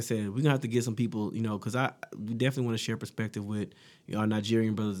 like I said, we're gonna have to get some people, because we definitely want to share perspective with our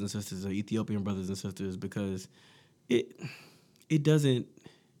Nigerian brothers and sisters or Ethiopian brothers and sisters, because it doesn't.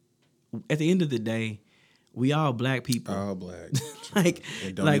 At the end of the day, we all black people. All black.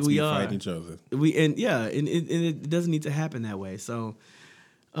 And don't need to be fighting each other. And it doesn't need to happen that way. So,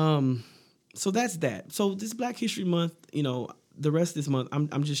 so that's that. So this Black History Month, the rest of this month,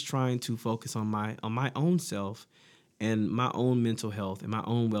 I'm just trying to focus on my own self and my own mental health and my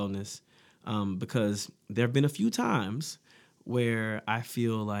own wellness, because there have been a few times where I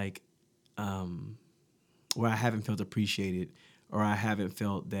feel like where I haven't felt appreciated or I haven't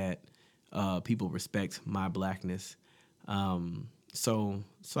felt that people respect my blackness. So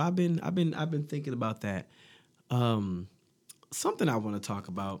I've been thinking about that. Something I want to talk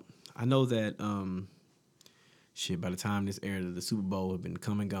about. I know that by the time this aired, the Super Bowl have been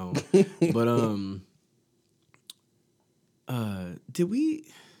come and gone. But did we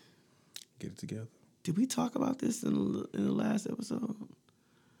get it together? Did we talk about this in the last episode?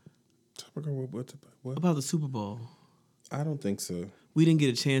 Topic or what? About the Super Bowl. I don't think so. We didn't get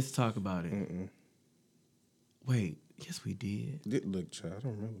a chance to talk about it. Mm-mm. Wait, yes, we did. Look, child, I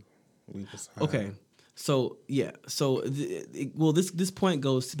don't remember. We was high. Okay, so yeah, so this point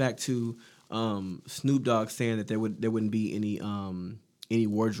goes back to Snoop Dogg saying that there wouldn't be any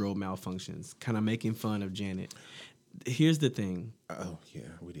wardrobe malfunctions, kind of making fun of Janet. Here's the thing. Oh yeah,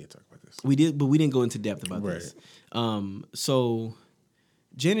 we did talk about this. We did, but we didn't go into depth about this. So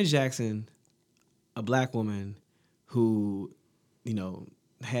Janet Jackson, a black woman who,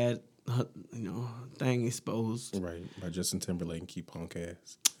 had thing exposed. Right, by Justin Timberlake and Keep Punk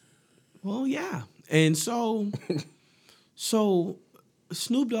Ass. Well, yeah. And so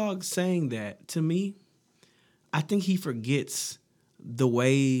Snoop Dogg saying that, to me, I think he forgets the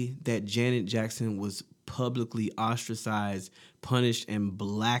way that Janet Jackson was publicly ostracized, punished, and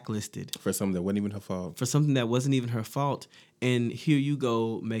blacklisted. For something that wasn't even her fault. For something that wasn't even her fault. And here you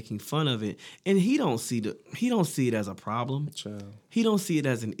go making fun of it. And he don't see it as a problem. Child. He don't see it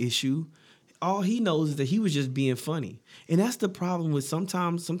as an issue. All he knows is that he was just being funny. And that's the problem with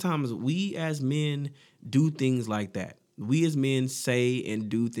sometimes we as men do things like that. We as men say and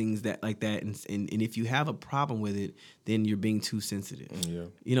do things like that. And if you have a problem with it, then you're being too sensitive.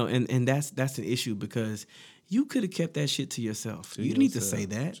 Yeah. And that's an issue, because you could have kept that shit to yourself. You didn't need to say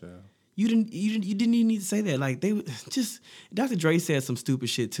that. Child. You didn't even need to say that. Like, they just, Dr. Dre said some stupid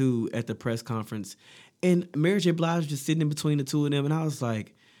shit too at the press conference. And Mary J. Blige was just sitting in between the two of them, and I was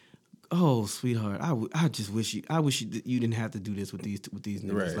like, oh, sweetheart, I just wish you didn't have to do this with these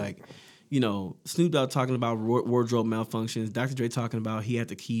niggas. Right. Like, Snoop Dogg talking about wardrobe malfunctions. Dr. Dre talking about he had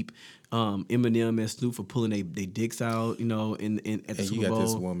to keep Eminem and Snoop for pulling they dicks out, at the Super Bowl. And you got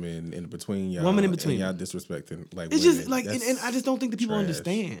this woman in between y'all. Woman in between. And y'all disrespecting it's women. just like, and I just don't think that people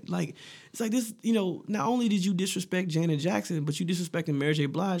understand. Like, it's like this, not only did you disrespect Janet Jackson, but you disrespecting Mary J.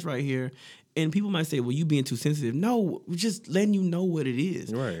 Blige right here. And people might say, well, you being too sensitive. No, we're just letting you know what it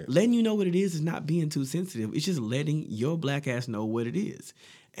is. Right. Letting you know what it is not being too sensitive. It's just letting your black ass know what it is.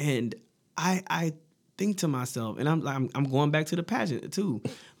 And I think to myself, and I'm going back to the pageant too.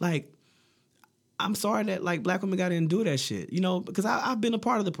 Like, I'm sorry that like black women got to endure that shit, because I've been a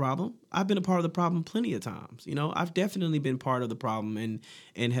part of the problem. I've been a part of the problem plenty of times. I've definitely been part of the problem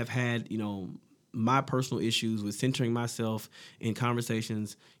and have had, my personal issues with centering myself in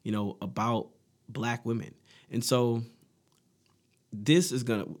conversations, about black women. And so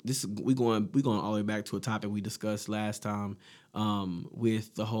we're going all the way back to a topic we discussed last time,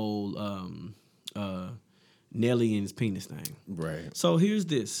 with the whole Nelly and his penis thing. Right. So here's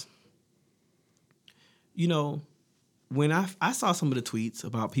this. When I saw some of the tweets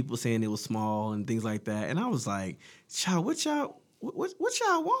about people saying it was small and things like that, and I was like, child, what y'all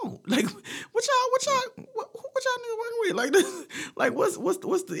want? Like, what y'all niggas working with? Like, this, like what's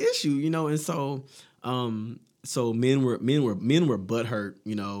the issue? And so so men were butthurt,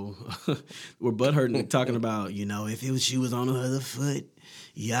 were butthurt and talking about, if it was she was on the other foot,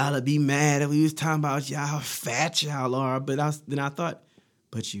 y'all would be mad if we was talking about y'all fat y'all are. But then I thought,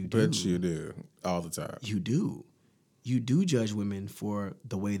 but you do. But you do all the time. You do. You do judge women for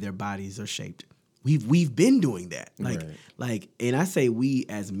the way their bodies are shaped. We've been doing that. Like, and I say we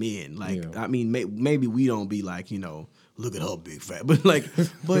as men. Like, yeah. I mean, maybe we don't be like, look at her big fat, but like,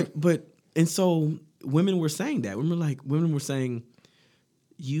 but and so women were saying that. Women were saying,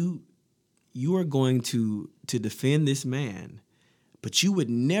 you are going to defend this man, but you would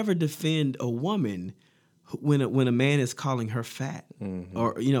never defend a woman when a man is calling her fat,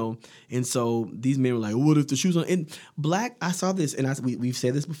 or and so these men were like, what if the shoes on? And black, I saw this, and we've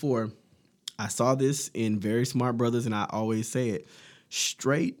said this before. I saw this in Very Smart Brothers, and I always say it: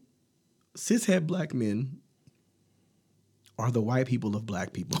 straight cishet black men are the white people of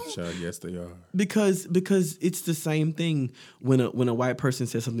black people. Child, yes, they are. Because it's the same thing when a white person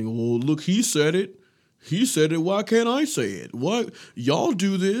says something. Well, look, he said it. He said it. Why can't I say it? What, y'all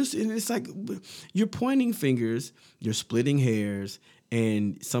do this? And it's like you're pointing fingers, you're splitting hairs,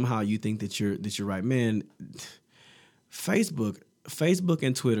 and somehow you think that you're right. Man, Facebook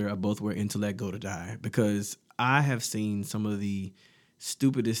and Twitter are both where intellect go to die, because I have seen some of the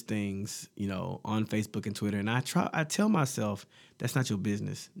stupidest things, on Facebook and Twitter, and I tell myself, that's not your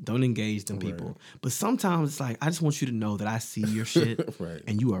business. Don't engage them people. Right. But sometimes it's like, I just want you to know that I see your shit, right,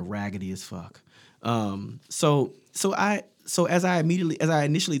 and you are raggedy as fuck. So as I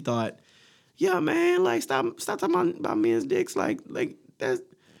initially thought, yeah, man, like stop talking about men's dicks, like that's,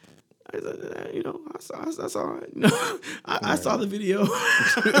 I saw it. I saw the video.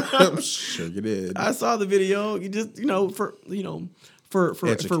 I'm sure you did. I saw the video. You just for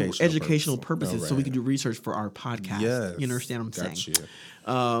educational purposes, so we can do research for our podcast. Yes, you understand what I'm saying?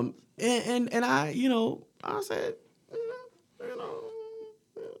 And I said,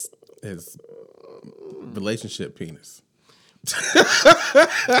 his relationship penis.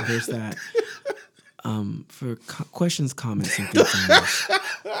 There's that. For questions, comments, and concerns,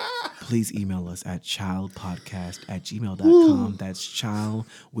 please email us at childpodcast@gmail.com. That's child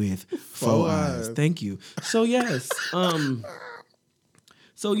with 4 eyes. Thank you. So yes.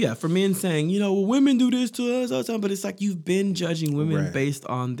 So yeah, for men saying, well, women do this to us all the time, but it's like you've been judging women based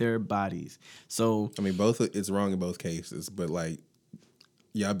on their bodies. So I mean, it's wrong in both cases, but like,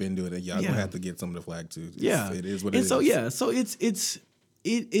 y'all been doing it. Y'all gonna have to get some of the flack too. It is what it is. So yeah, so it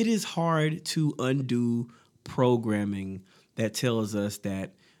is hard to undo programming that tells us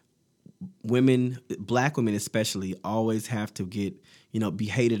that women, black women especially, always have to get, be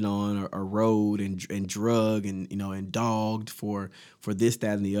hated on or rode and drug and dogged for this,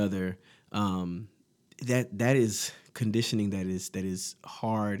 that, and the other. That is conditioning that is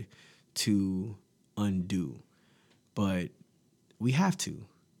hard to undo, but we have to.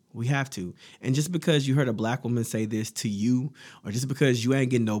 We have to. And just because you heard a black woman say this to you, or just because you ain't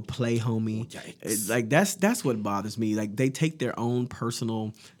getting no play, homie, like that's what bothers me. Like, they take their own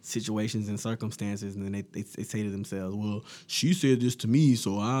personal situations and circumstances, and then they say to themselves, well, she said this to me,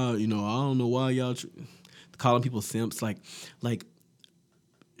 so I don't know why y'all calling people simps. Like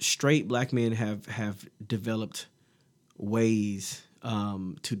straight black men have developed ways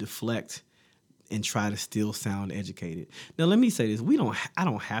to deflect and try to still sound educated. Now, let me say this: I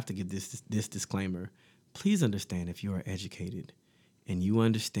don't have to give this disclaimer. Please understand, if you are educated and you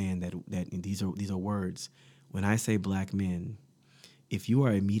understand that these are words. When I say black men, if you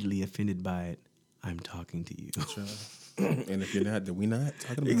are immediately offended by it, I'm talking to you. Sure. And if you're not, then we're not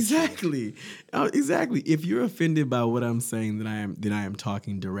talking about exactly. Exactly. If you're offended by what I'm saying, then I am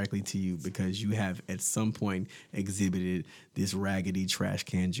talking directly to you, because you have at some point exhibited this raggedy trash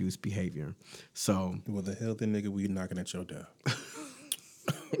can juice behavior. So, well, the hell, then, nigga, we knocking at your door.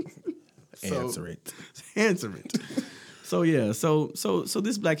 Answer it. So yeah. So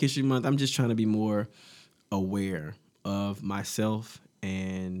this Black History Month, I'm just trying to be more aware of myself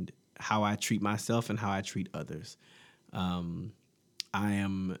and how I treat myself and how I treat others. I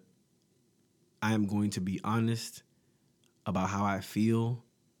am going to be honest about how I feel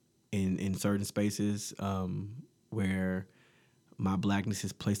in certain spaces where my blackness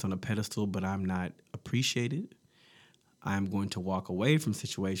is placed on a pedestal, but I'm not appreciated. I'm going to walk away from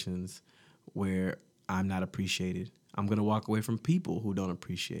situations where I'm not appreciated. I'm going to walk away from people who don't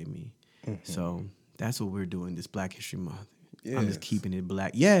appreciate me. Mm-hmm. So that's what we're doing this Black History Month. Yes. I'm just keeping it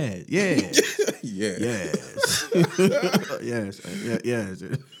black. Yeah. Yes. Yes.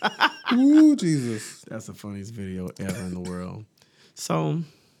 Ooh, Jesus. That's the funniest video ever in the world. So,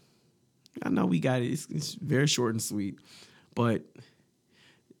 I know we got it. It's very short and sweet. But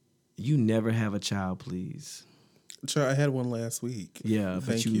you never have a child, please. Child, I had one last week. Yeah,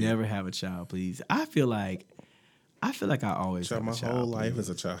 but you never have a child, please. I feel like I always child, have a child. My whole life is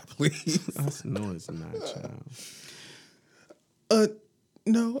a child, please. No, it's not a child.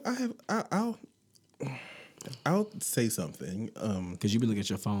 No, I'll say something. Because you've been looking at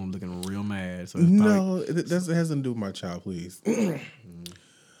your phone looking real mad. So no, it has nothing to do with my child, please.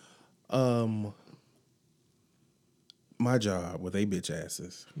 My job with they bitch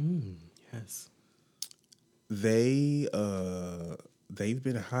asses. Yes. They they've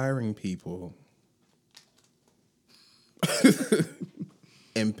been hiring people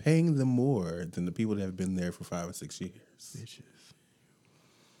and paying them more than the people that have been there for 5 or 6 years. Bitches.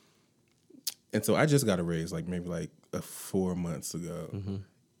 And so I just got a raise maybe 4 months ago. Mm-hmm.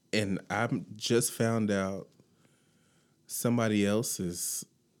 And I just found out somebody else's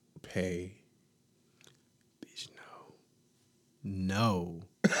pay. Bitch, no.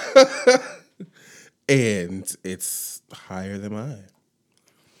 And it's higher than mine.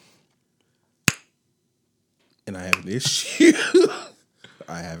 And I have an issue.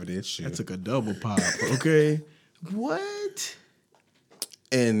 I took a double pop, okay? What?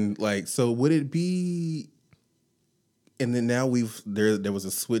 And so would it be? And then now there was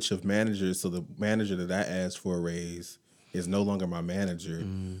a switch of managers. So the manager that I asked for a raise is no longer my manager,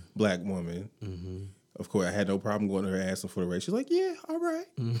 black woman. Mm-hmm. Of course, I had no problem going to her asking for the raise. She's like, yeah, all right.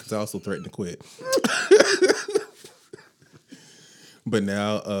 Because I also threatened to quit. But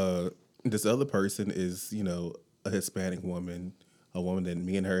now this other person is, a Hispanic woman, a woman that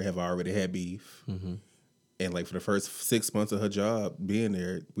me and her have already had beef. Mm-hmm. And for the first 6 months of her job being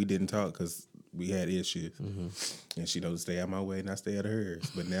there, we didn't talk because we had issues. Mm-hmm. And she knows to stay out of my way and I stay out of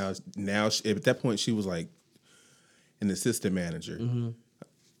hers. But now at that point, she was like an assistant manager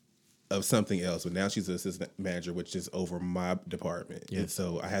of something else. But now she's an assistant manager, which is over my department. Yeah. And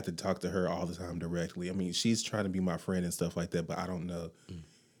so I had to talk to her all the time directly. I mean, she's trying to be my friend and stuff like that, but I don't know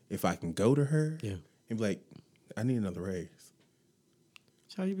if I can go to her and be like, I need another raise.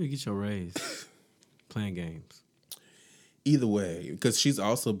 How you better get your raise? Playing games. Either way, because she's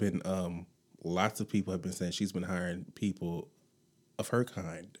also been, lots of people have been saying she's been hiring people of her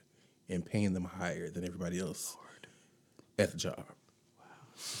kind and paying them higher than everybody else at the job. Wow,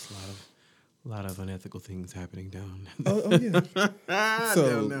 there's a lot of unethical things happening down. Oh yeah.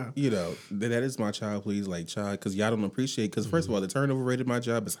 So that is my child, please, child, because y'all don't appreciate. Because first of all, the turnover rate of my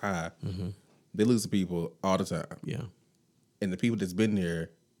job is high. Mm-hmm. They lose the people all the time. Yeah, and the people that's been there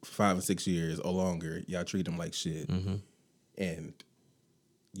for 5 or 6 years or longer, y'all treat them like shit. Mm-hmm. And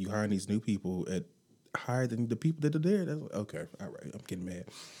you hiring these new people at higher than the people that are there. That's okay. All right. I'm getting mad.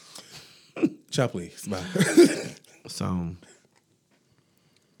 Child, please. Bye. So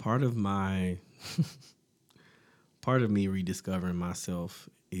part of me rediscovering myself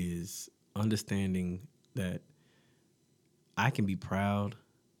is understanding that I can be proud,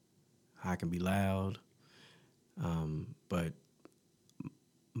 I can be loud, but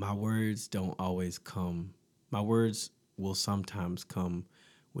my words don't always come. My words will sometimes come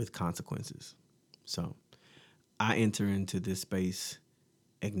with consequences. So I enter into this space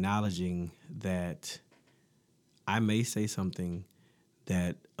acknowledging that I may say something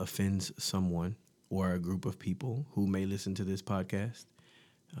that offends someone or a group of people who may listen to this podcast.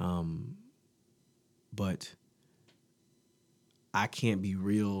 But I can't be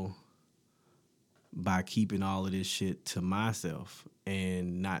real by keeping all of this shit to myself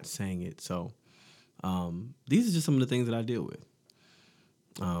and not saying it. So these are just some of the things that I deal with.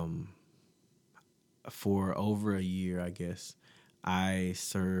 For over a year, I guess, I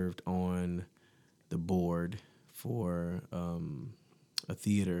served on the board for a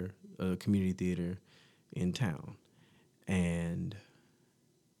community theater in town. And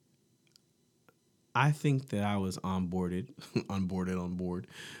I think that I was on board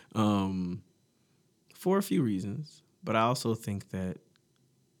for a few reasons. But I also think that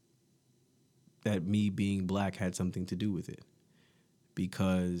me being black had something to do with it.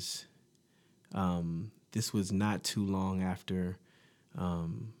 Because this was not too long after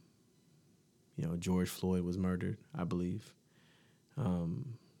George Floyd was murdered, I believe.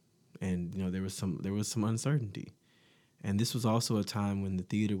 And there was some uncertainty. And this was also a time when the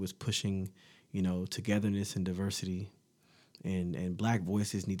theater was pushing, togetherness and diversity. And black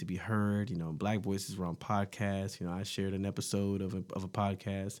voices need to be heard. Black voices were on podcasts. I shared an episode of a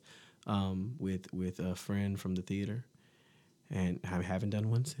podcast with a friend from the theater. And I haven't done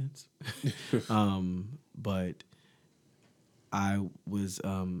one since. But I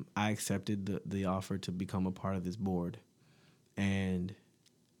accepted the offer to become a part of this board. And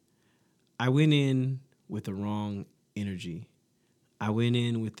I went in with the wrong energy. I went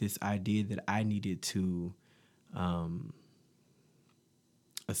in with this idea that I needed to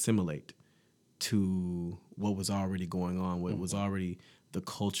assimilate to what was already going on, what was already the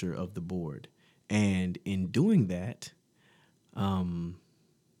culture of the board. And in doing that,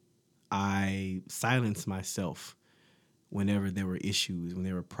 I silenced myself whenever there were issues, when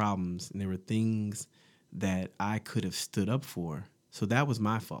there were problems, and there were things that I could have stood up for. So that was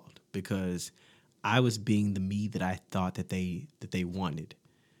my fault, because I was being the me that I thought that they wanted.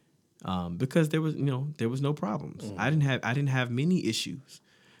 because there was no problems. I didn't have many issues.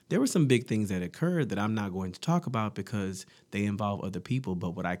 There were some big things that occurred that I'm not going to talk about because they involve other people.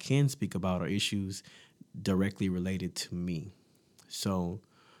 But what I can speak about are issues directly related to me. So,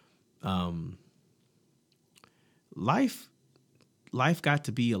 life got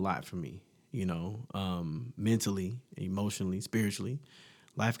to be a lot for me, mentally, emotionally, spiritually.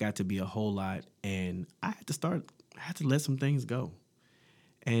 Life got to be a whole lot, and I had to let some things go.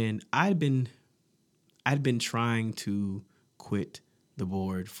 And I'd been trying to quit the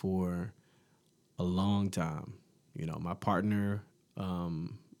board for a long time. My partner,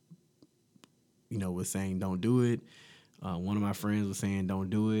 was saying don't do it. One of my friends was saying don't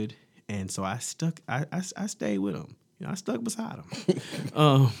do it, and so I stayed with him. I stuck beside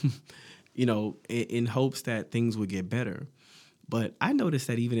him. In hopes that things would get better. But I noticed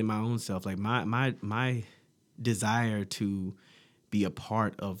that even in my own self, like my desire to be a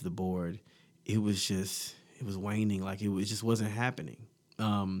part of the board, it was waning. Like it just wasn't happening.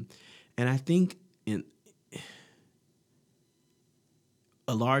 And I think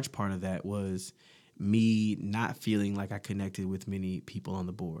a large part of that was me not feeling like I connected with many people on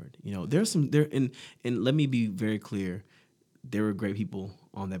the board. And let me be very clear, there were great people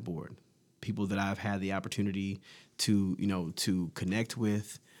on that board, people that I've had the opportunity to connect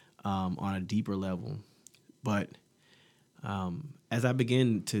with on a deeper level. But as I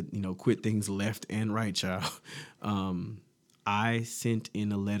began to quit things left and right, child, I sent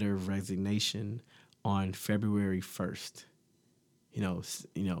in a letter of resignation on February 1st.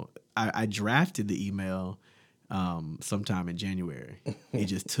 I drafted the email sometime in January. It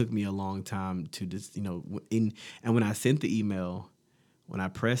just took me a long time to just, and when I sent the email, when I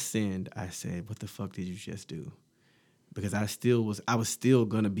pressed send, I said, "What the fuck did you just do?" Because I was still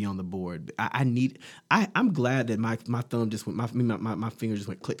gonna be on the board. I'm glad that my thumb just went, my finger just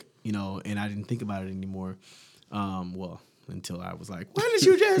went click, and I didn't think about it anymore. Until I was like, "What did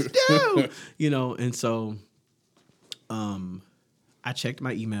you just do?" And so, I checked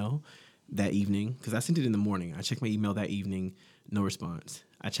my email that evening because I sent it in the morning. I checked my email that evening, no response.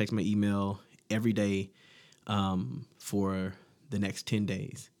 I checked my email every day for the next 10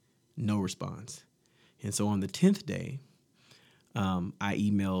 days, no response. And so on the 10th day, I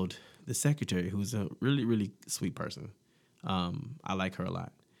emailed the secretary, who's a really, really sweet person. I like her a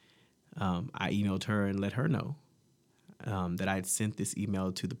lot. I emailed her and let her know that I had sent this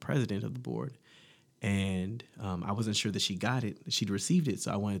email to the president of the board. And I wasn't sure that she got it, she'd received it,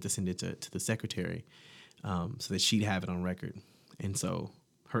 so I wanted to send it to the secretary so that she'd have it on record. And so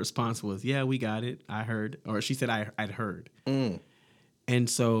her response was, "Yeah, we got it. I heard," or she said, "I'd heard." And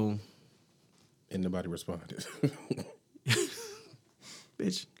so, and nobody responded.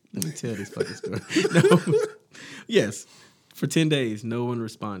 Bitch, let me tell this fucking story. No, yes, for 10 days, no one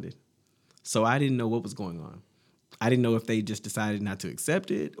responded. So I didn't know what was going on. I didn't know if they just decided not to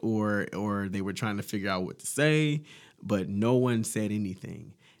accept it or they were trying to figure out what to say, but no one said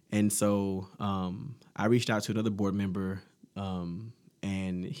anything. And so I reached out to another board member,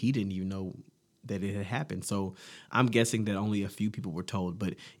 and he didn't even know that it had happened. So I'm guessing that only a few people were told.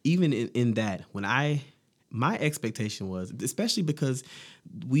 But even in that, my expectation was, especially because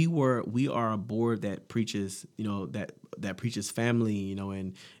we are a board that preaches, that preaches family,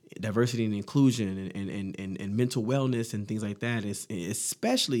 and diversity and inclusion and mental wellness and things like that.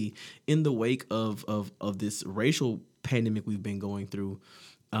 Especially in the wake of this racial pandemic we've been going through,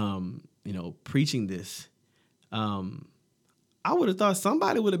 preaching this. I would have thought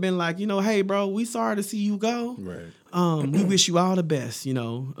somebody would have been like, "Hey, bro, we sorry to see you go. Right. We wish you all the best. Did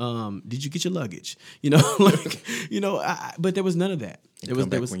you get your luggage? But there was none of that. There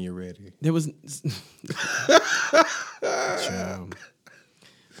was when you're ready. There was. Child.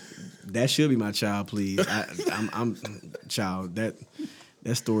 That should be my child, please. I'm child. That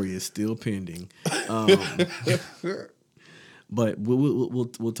story is still pending. But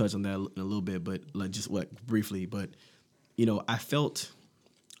we'll touch on that in a little bit. But briefly. But I felt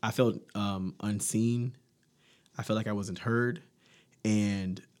unseen. I felt like I wasn't heard.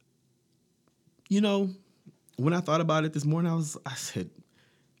 And, when I thought about it this morning, I said,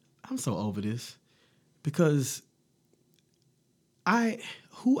 I'm so over this because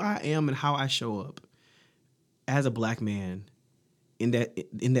who I am and how I show up as a black man in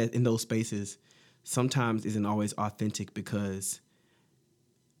those spaces sometimes isn't always authentic because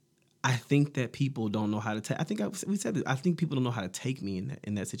I think that people don't know how to take. We said this. I think people don't know how to take me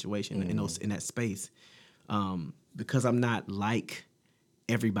in that situation, in that space, because I'm not like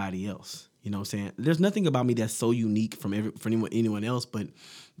everybody else. You know what I'm saying? There's nothing about me that's so unique from anyone else, but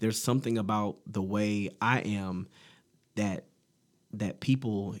there's something about the way I am that that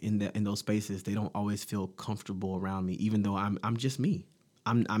people in those spaces, they don't always feel comfortable around me, even though I'm just me.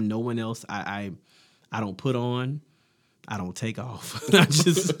 I'm no one else. I don't put on, I don't take off.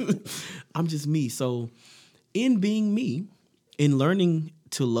 I'm just me. So in being me, in learning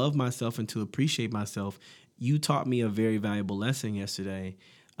to love myself and to appreciate myself, you taught me a very valuable lesson yesterday.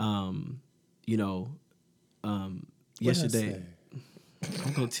 Yesterday,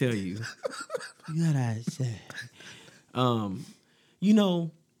 I'm gonna tell you. What I say.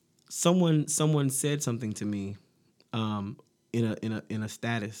 Someone said something to me, in a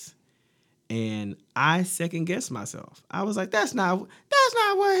status, and I second guessed myself. I was like, that's not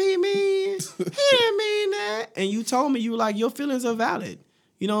what he means. He didn't mean that. And you told me, you were like, your feelings are valid.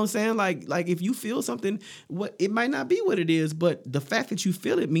 You know what I'm saying? Like if you feel something, what it might not be what it is, but the fact that you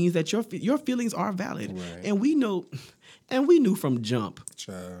feel it means that your feelings are valid. Right. And we knew from jump.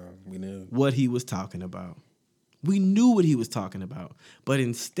 We knew what he was talking about. We knew what he was talking about. But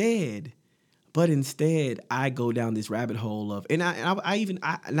instead, I go down this rabbit hole of, and I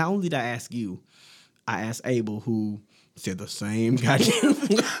not only did I ask you, I asked Abel, who said the same goddamn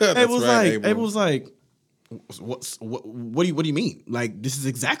thing. It was like, what do you mean? Like, this is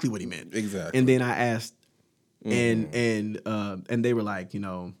exactly what he meant. Exactly. And then I asked, and they were like,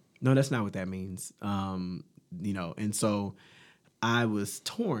 no, that's not what that means. And so I was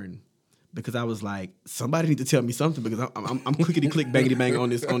torn, because I was like, somebody need to tell me something, because I'm clickety click bangity bang on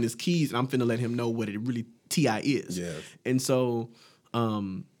this keys, and I'm finna let him know what it really T.I. is. Yes. And so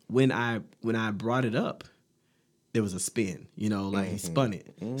when I brought it up, there was a spin, he spun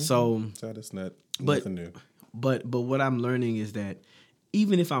it. Mm-hmm. So that's not nothing new. But what I'm learning is that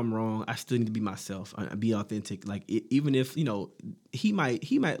even if I'm wrong, I still need to be myself, be authentic. Like, even if, he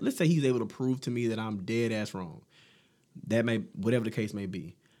might, let's say he's able to prove to me that I'm dead ass wrong. That may, whatever the case may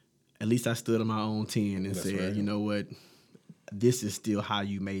be. At least I stood on my own 10 and said, right. You know what? This is still how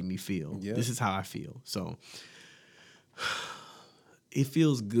you made me feel. Yeah. This is how I feel. So it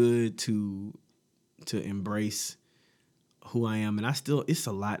feels good to embrace who I am. And it's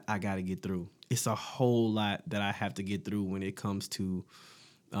a lot I got to get through. It's a whole lot that I have to get through when it comes to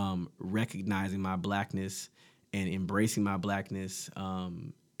recognizing my blackness and embracing my blackness,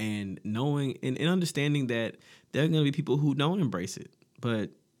 and knowing and understanding that there are going to be people who don't embrace it. But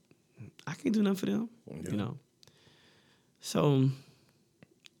I can't do nothing for them, So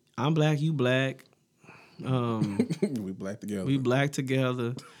I'm black, you black. We black together. We black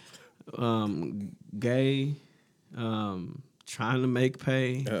together. Gay. Trying to make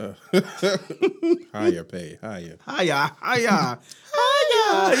pay. Higher pay. Higher. Yeah.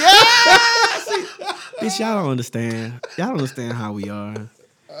 See, bitch, y'all don't understand. Y'all don't understand how we are.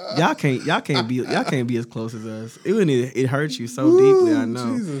 Y'all can't be as close as us. It hurts you so deeply. I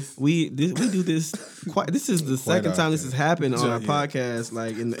know. Jesus. We do this. This is the second time this has happened on our podcast.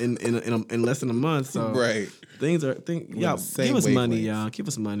 Like in less than a month. So right. Y'all give us money, y'all. Give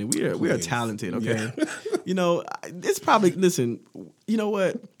us money. We are talented. Okay. Yeah. It's probably, listen. You know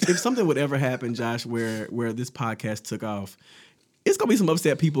what? If something would ever happen, Josh, where this podcast took off, it's gonna be some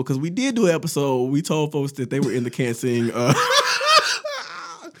upset people, because we did do an episode. We told folks that they were in the Can't Sing.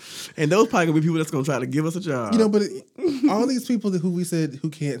 And those probably gonna be people that's gonna try to give us a job. But all these people who we said who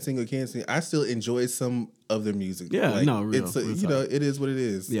can't sing, I still enjoy some of their music. Yeah, real. It's it is what it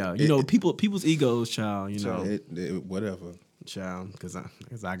is. Yeah, people's egos, child. Whatever, child. Because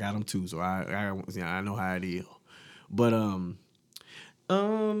I got them too, so I know how it is. But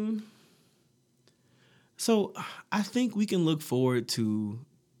so I think we can look forward to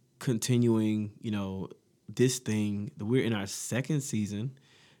continuing. This thing. We're in our second season.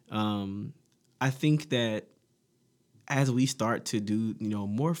 I think that as we start to do,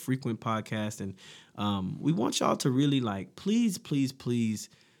 more frequent podcasts, and we want y'all to really, like, please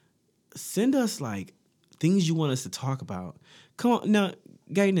send us, like, things you want us to talk about. Come on, now,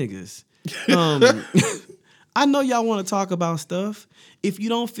 gay niggas. I know y'all want to talk about stuff. If you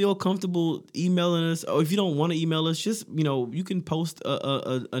don't feel comfortable emailing us, or if you don't want to email us, just, you can post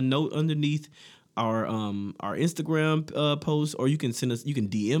a note underneath our Instagram post, or you can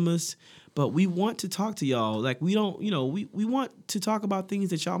DM us. But we want to talk to y'all. Like, we don't, we want to talk about things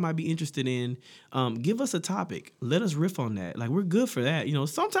that y'all might be interested in. Give us a topic. Let us riff on that. Like, we're good for that.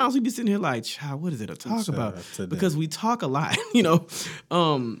 Sometimes we be sitting here like, child, what is it to talk about? Because we talk a lot,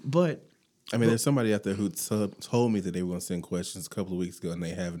 but I mean, there's somebody out there who told me that they were going to send questions a couple of weeks ago, and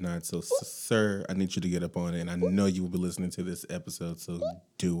they have not. So, sir, I need you to get up on it. And I know you will be listening to this episode, so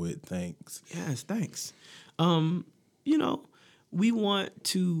do it. Thanks. Yes, thanks. We want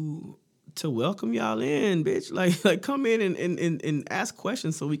to welcome y'all in, bitch. Like come in and ask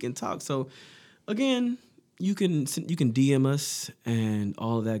questions so we can talk. So, again, you can DM us and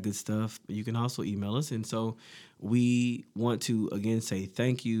all of that good stuff. You can also email us. And so we want to again say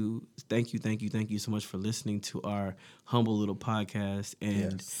thank you so much for listening to our humble little podcast.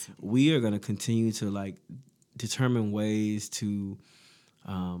 And we are going to continue to like determine ways to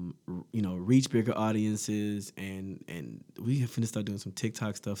reach bigger audiences, and we have finna start doing some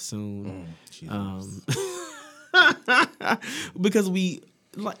TikTok stuff soon. Because we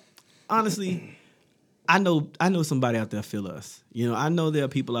like honestly. I know somebody out there feel us. I know there are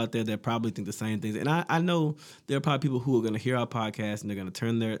people out there that probably think the same things. And I know there are probably people who are going to hear our podcast and they're going to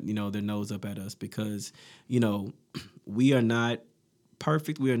turn their nose up at us because, we are not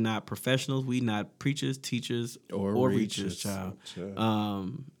perfect. We are not professionals. We not preachers, teachers, or reachers, child. Sure.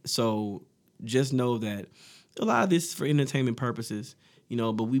 So just know that a lot of this is for entertainment purposes,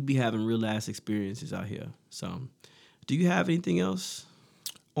 but we be having real ass experiences out here. So do you have anything else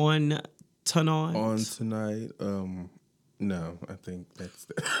on tonight? No, I think that's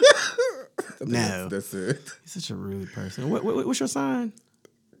that's it. You're such a rude person. What's your sign?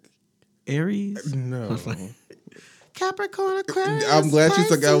 Aries? No. Capricorn, Aquarius. I'm glad you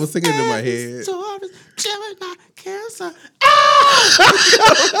took. I was singing it in my head. Taurus, Gemini, Cancer.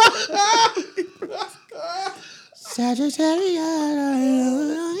 Sagittarius.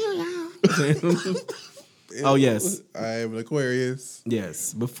 Oh yes, I am an Aquarius.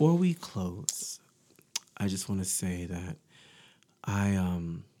 Yes. Before we close, I just want to say that I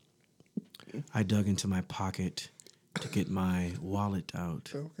dug into my pocket to get my wallet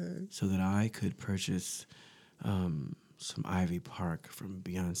out, so that I could purchase some Ivy Park from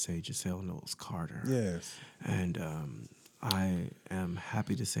Beyonce Giselle Knowles Carter. Yes. And I am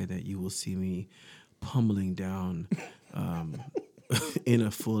happy to say that you will see me pummeling down in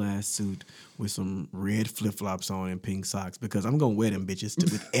a full ass suit with some red flip flops on and pink socks because I'm gonna wear them bitches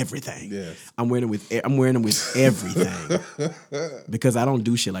with everything. Yes. I'm wearing them with everything because I don't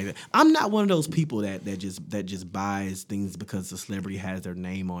do shit like that. I'm not one of those people that just buys things because a celebrity has their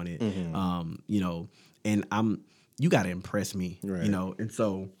name on it. Mm-hmm. And you gotta impress me, right. And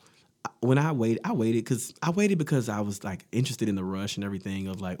so when I waited because I was like interested in the rush and everything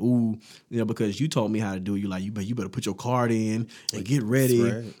of like, ooh, because you told me how to do it. You better put your card in and get ready.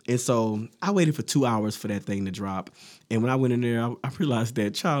 Right. And so I waited for 2 hours for that thing to drop. And when I went in there, I realized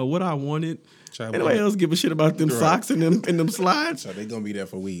that, child, what I wanted, anybody else give a shit about them socks and them slides? So they're gonna be there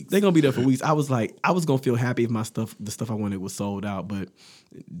for weeks. I was like, I was gonna feel happy if the stuff I wanted was sold out, but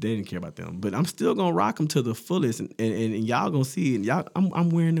they didn't care about them. But I'm still gonna rock them to the fullest, and y'all gonna see it. I'm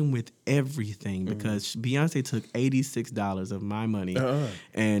wearing them with everything because Beyonce took $86 of my money,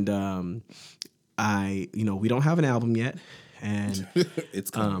 and we don't have an album yet. And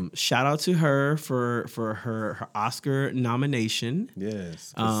it's coming. Shout out to her for her Oscar nomination.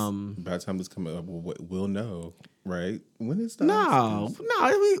 Yes. By the time this comes up, we'll know, right? When is that? No,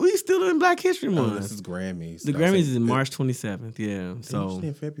 we still in Black History Month. This is Grammys. The Grammys is in March 27th. Yeah, so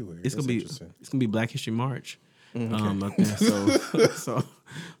in February. It's gonna be Black History March. Up there. So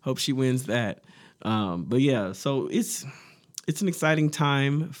hope she wins that. But yeah, so it's an exciting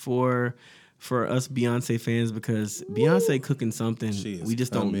time for us Beyonce fans because Beyonce cooking something. We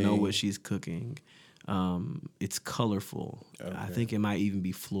just don't know what she's cooking. It's colorful. Okay. I think it might even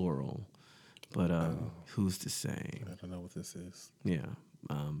be floral, but who's to say? I don't know what this is. Yeah.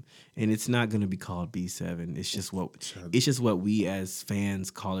 And it's not going to be called B7. It's just what we as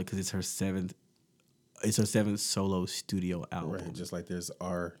fans call it because it's her seventh solo studio album. Right, just like there's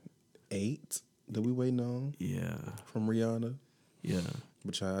R8 that we waiting on. Yeah. From Rihanna. Yeah.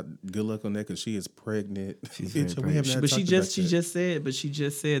 But child, good luck on that because she is pregnant. She's very pregnant. She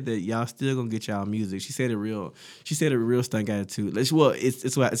just said that y'all still gonna get y'all music. She said it real stunk attitude. Well,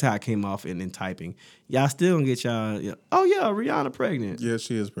 it's how it came off in typing. Y'all still gonna get y'all. Oh yeah, Rihanna pregnant. Yeah,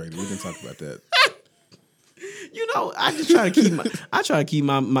 she is pregnant. We can talk about that. I just try to keep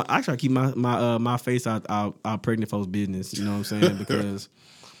my face out pregnant folks' business. You know what I'm saying? Because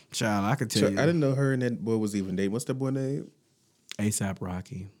child, I could tell you. I didn't know her and that boy was even dating. What's that boy name? A$AP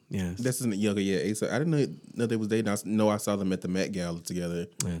Rocky, yes. This isn't younger, yeah. A$AP. I didn't know they was dating. I saw them at the Met Gala together.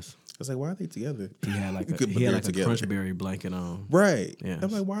 Yes. I was like, why are they together? He had like a Crunchberry blanket on. Right. Yeah.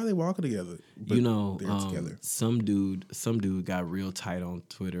 I'm like, why are they walking together? But they're together. Some dude got real tight on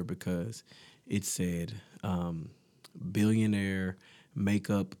Twitter because it said billionaire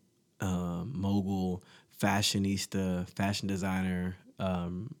makeup mogul fashionista fashion designer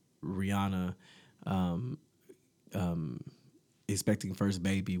Rihanna expecting first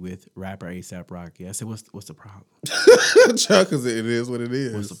baby with rapper A$AP Rocky. I said, what's the problem? Because it is what it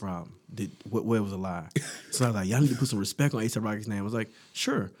is. What's the problem? What was a lie? So I was like, y'all need to put some respect on A$AP Rocky's name. I was like,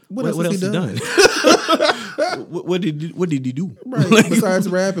 sure. What else he done? What did he do? Right. Like, besides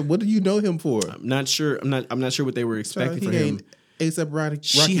rapping, what do you know him for? I'm not sure. I'm not sure what they were expecting for him. A$AP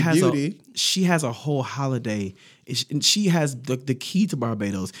Rocky Beauty. She has a whole holiday, and she has the key to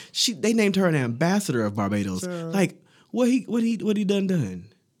Barbados. They named her an ambassador of Barbados. Like what he done?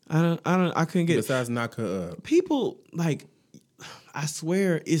 I couldn't get. Besides knock her up. People like, I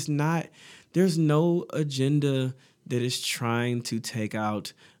swear it's not. There's no agenda that is trying to take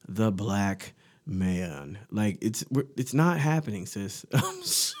out the black man. Like it's not happening, sis.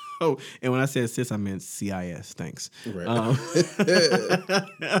 Oh, and when I said sis, I meant CIS. Thanks. Right.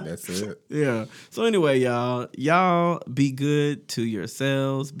 That's it. Yeah. So anyway, y'all be good to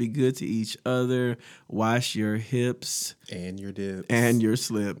yourselves. Be good to each other. Wash your hips and your dips and your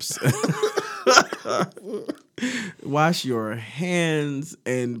slips. Wash your hands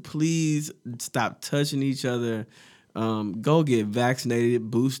and please stop touching each other. Go get vaccinated,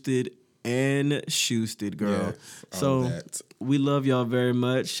 boosted, and shoosted, girl. Yes, so we love y'all very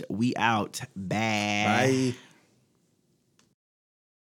much. We out. Bye. Bye.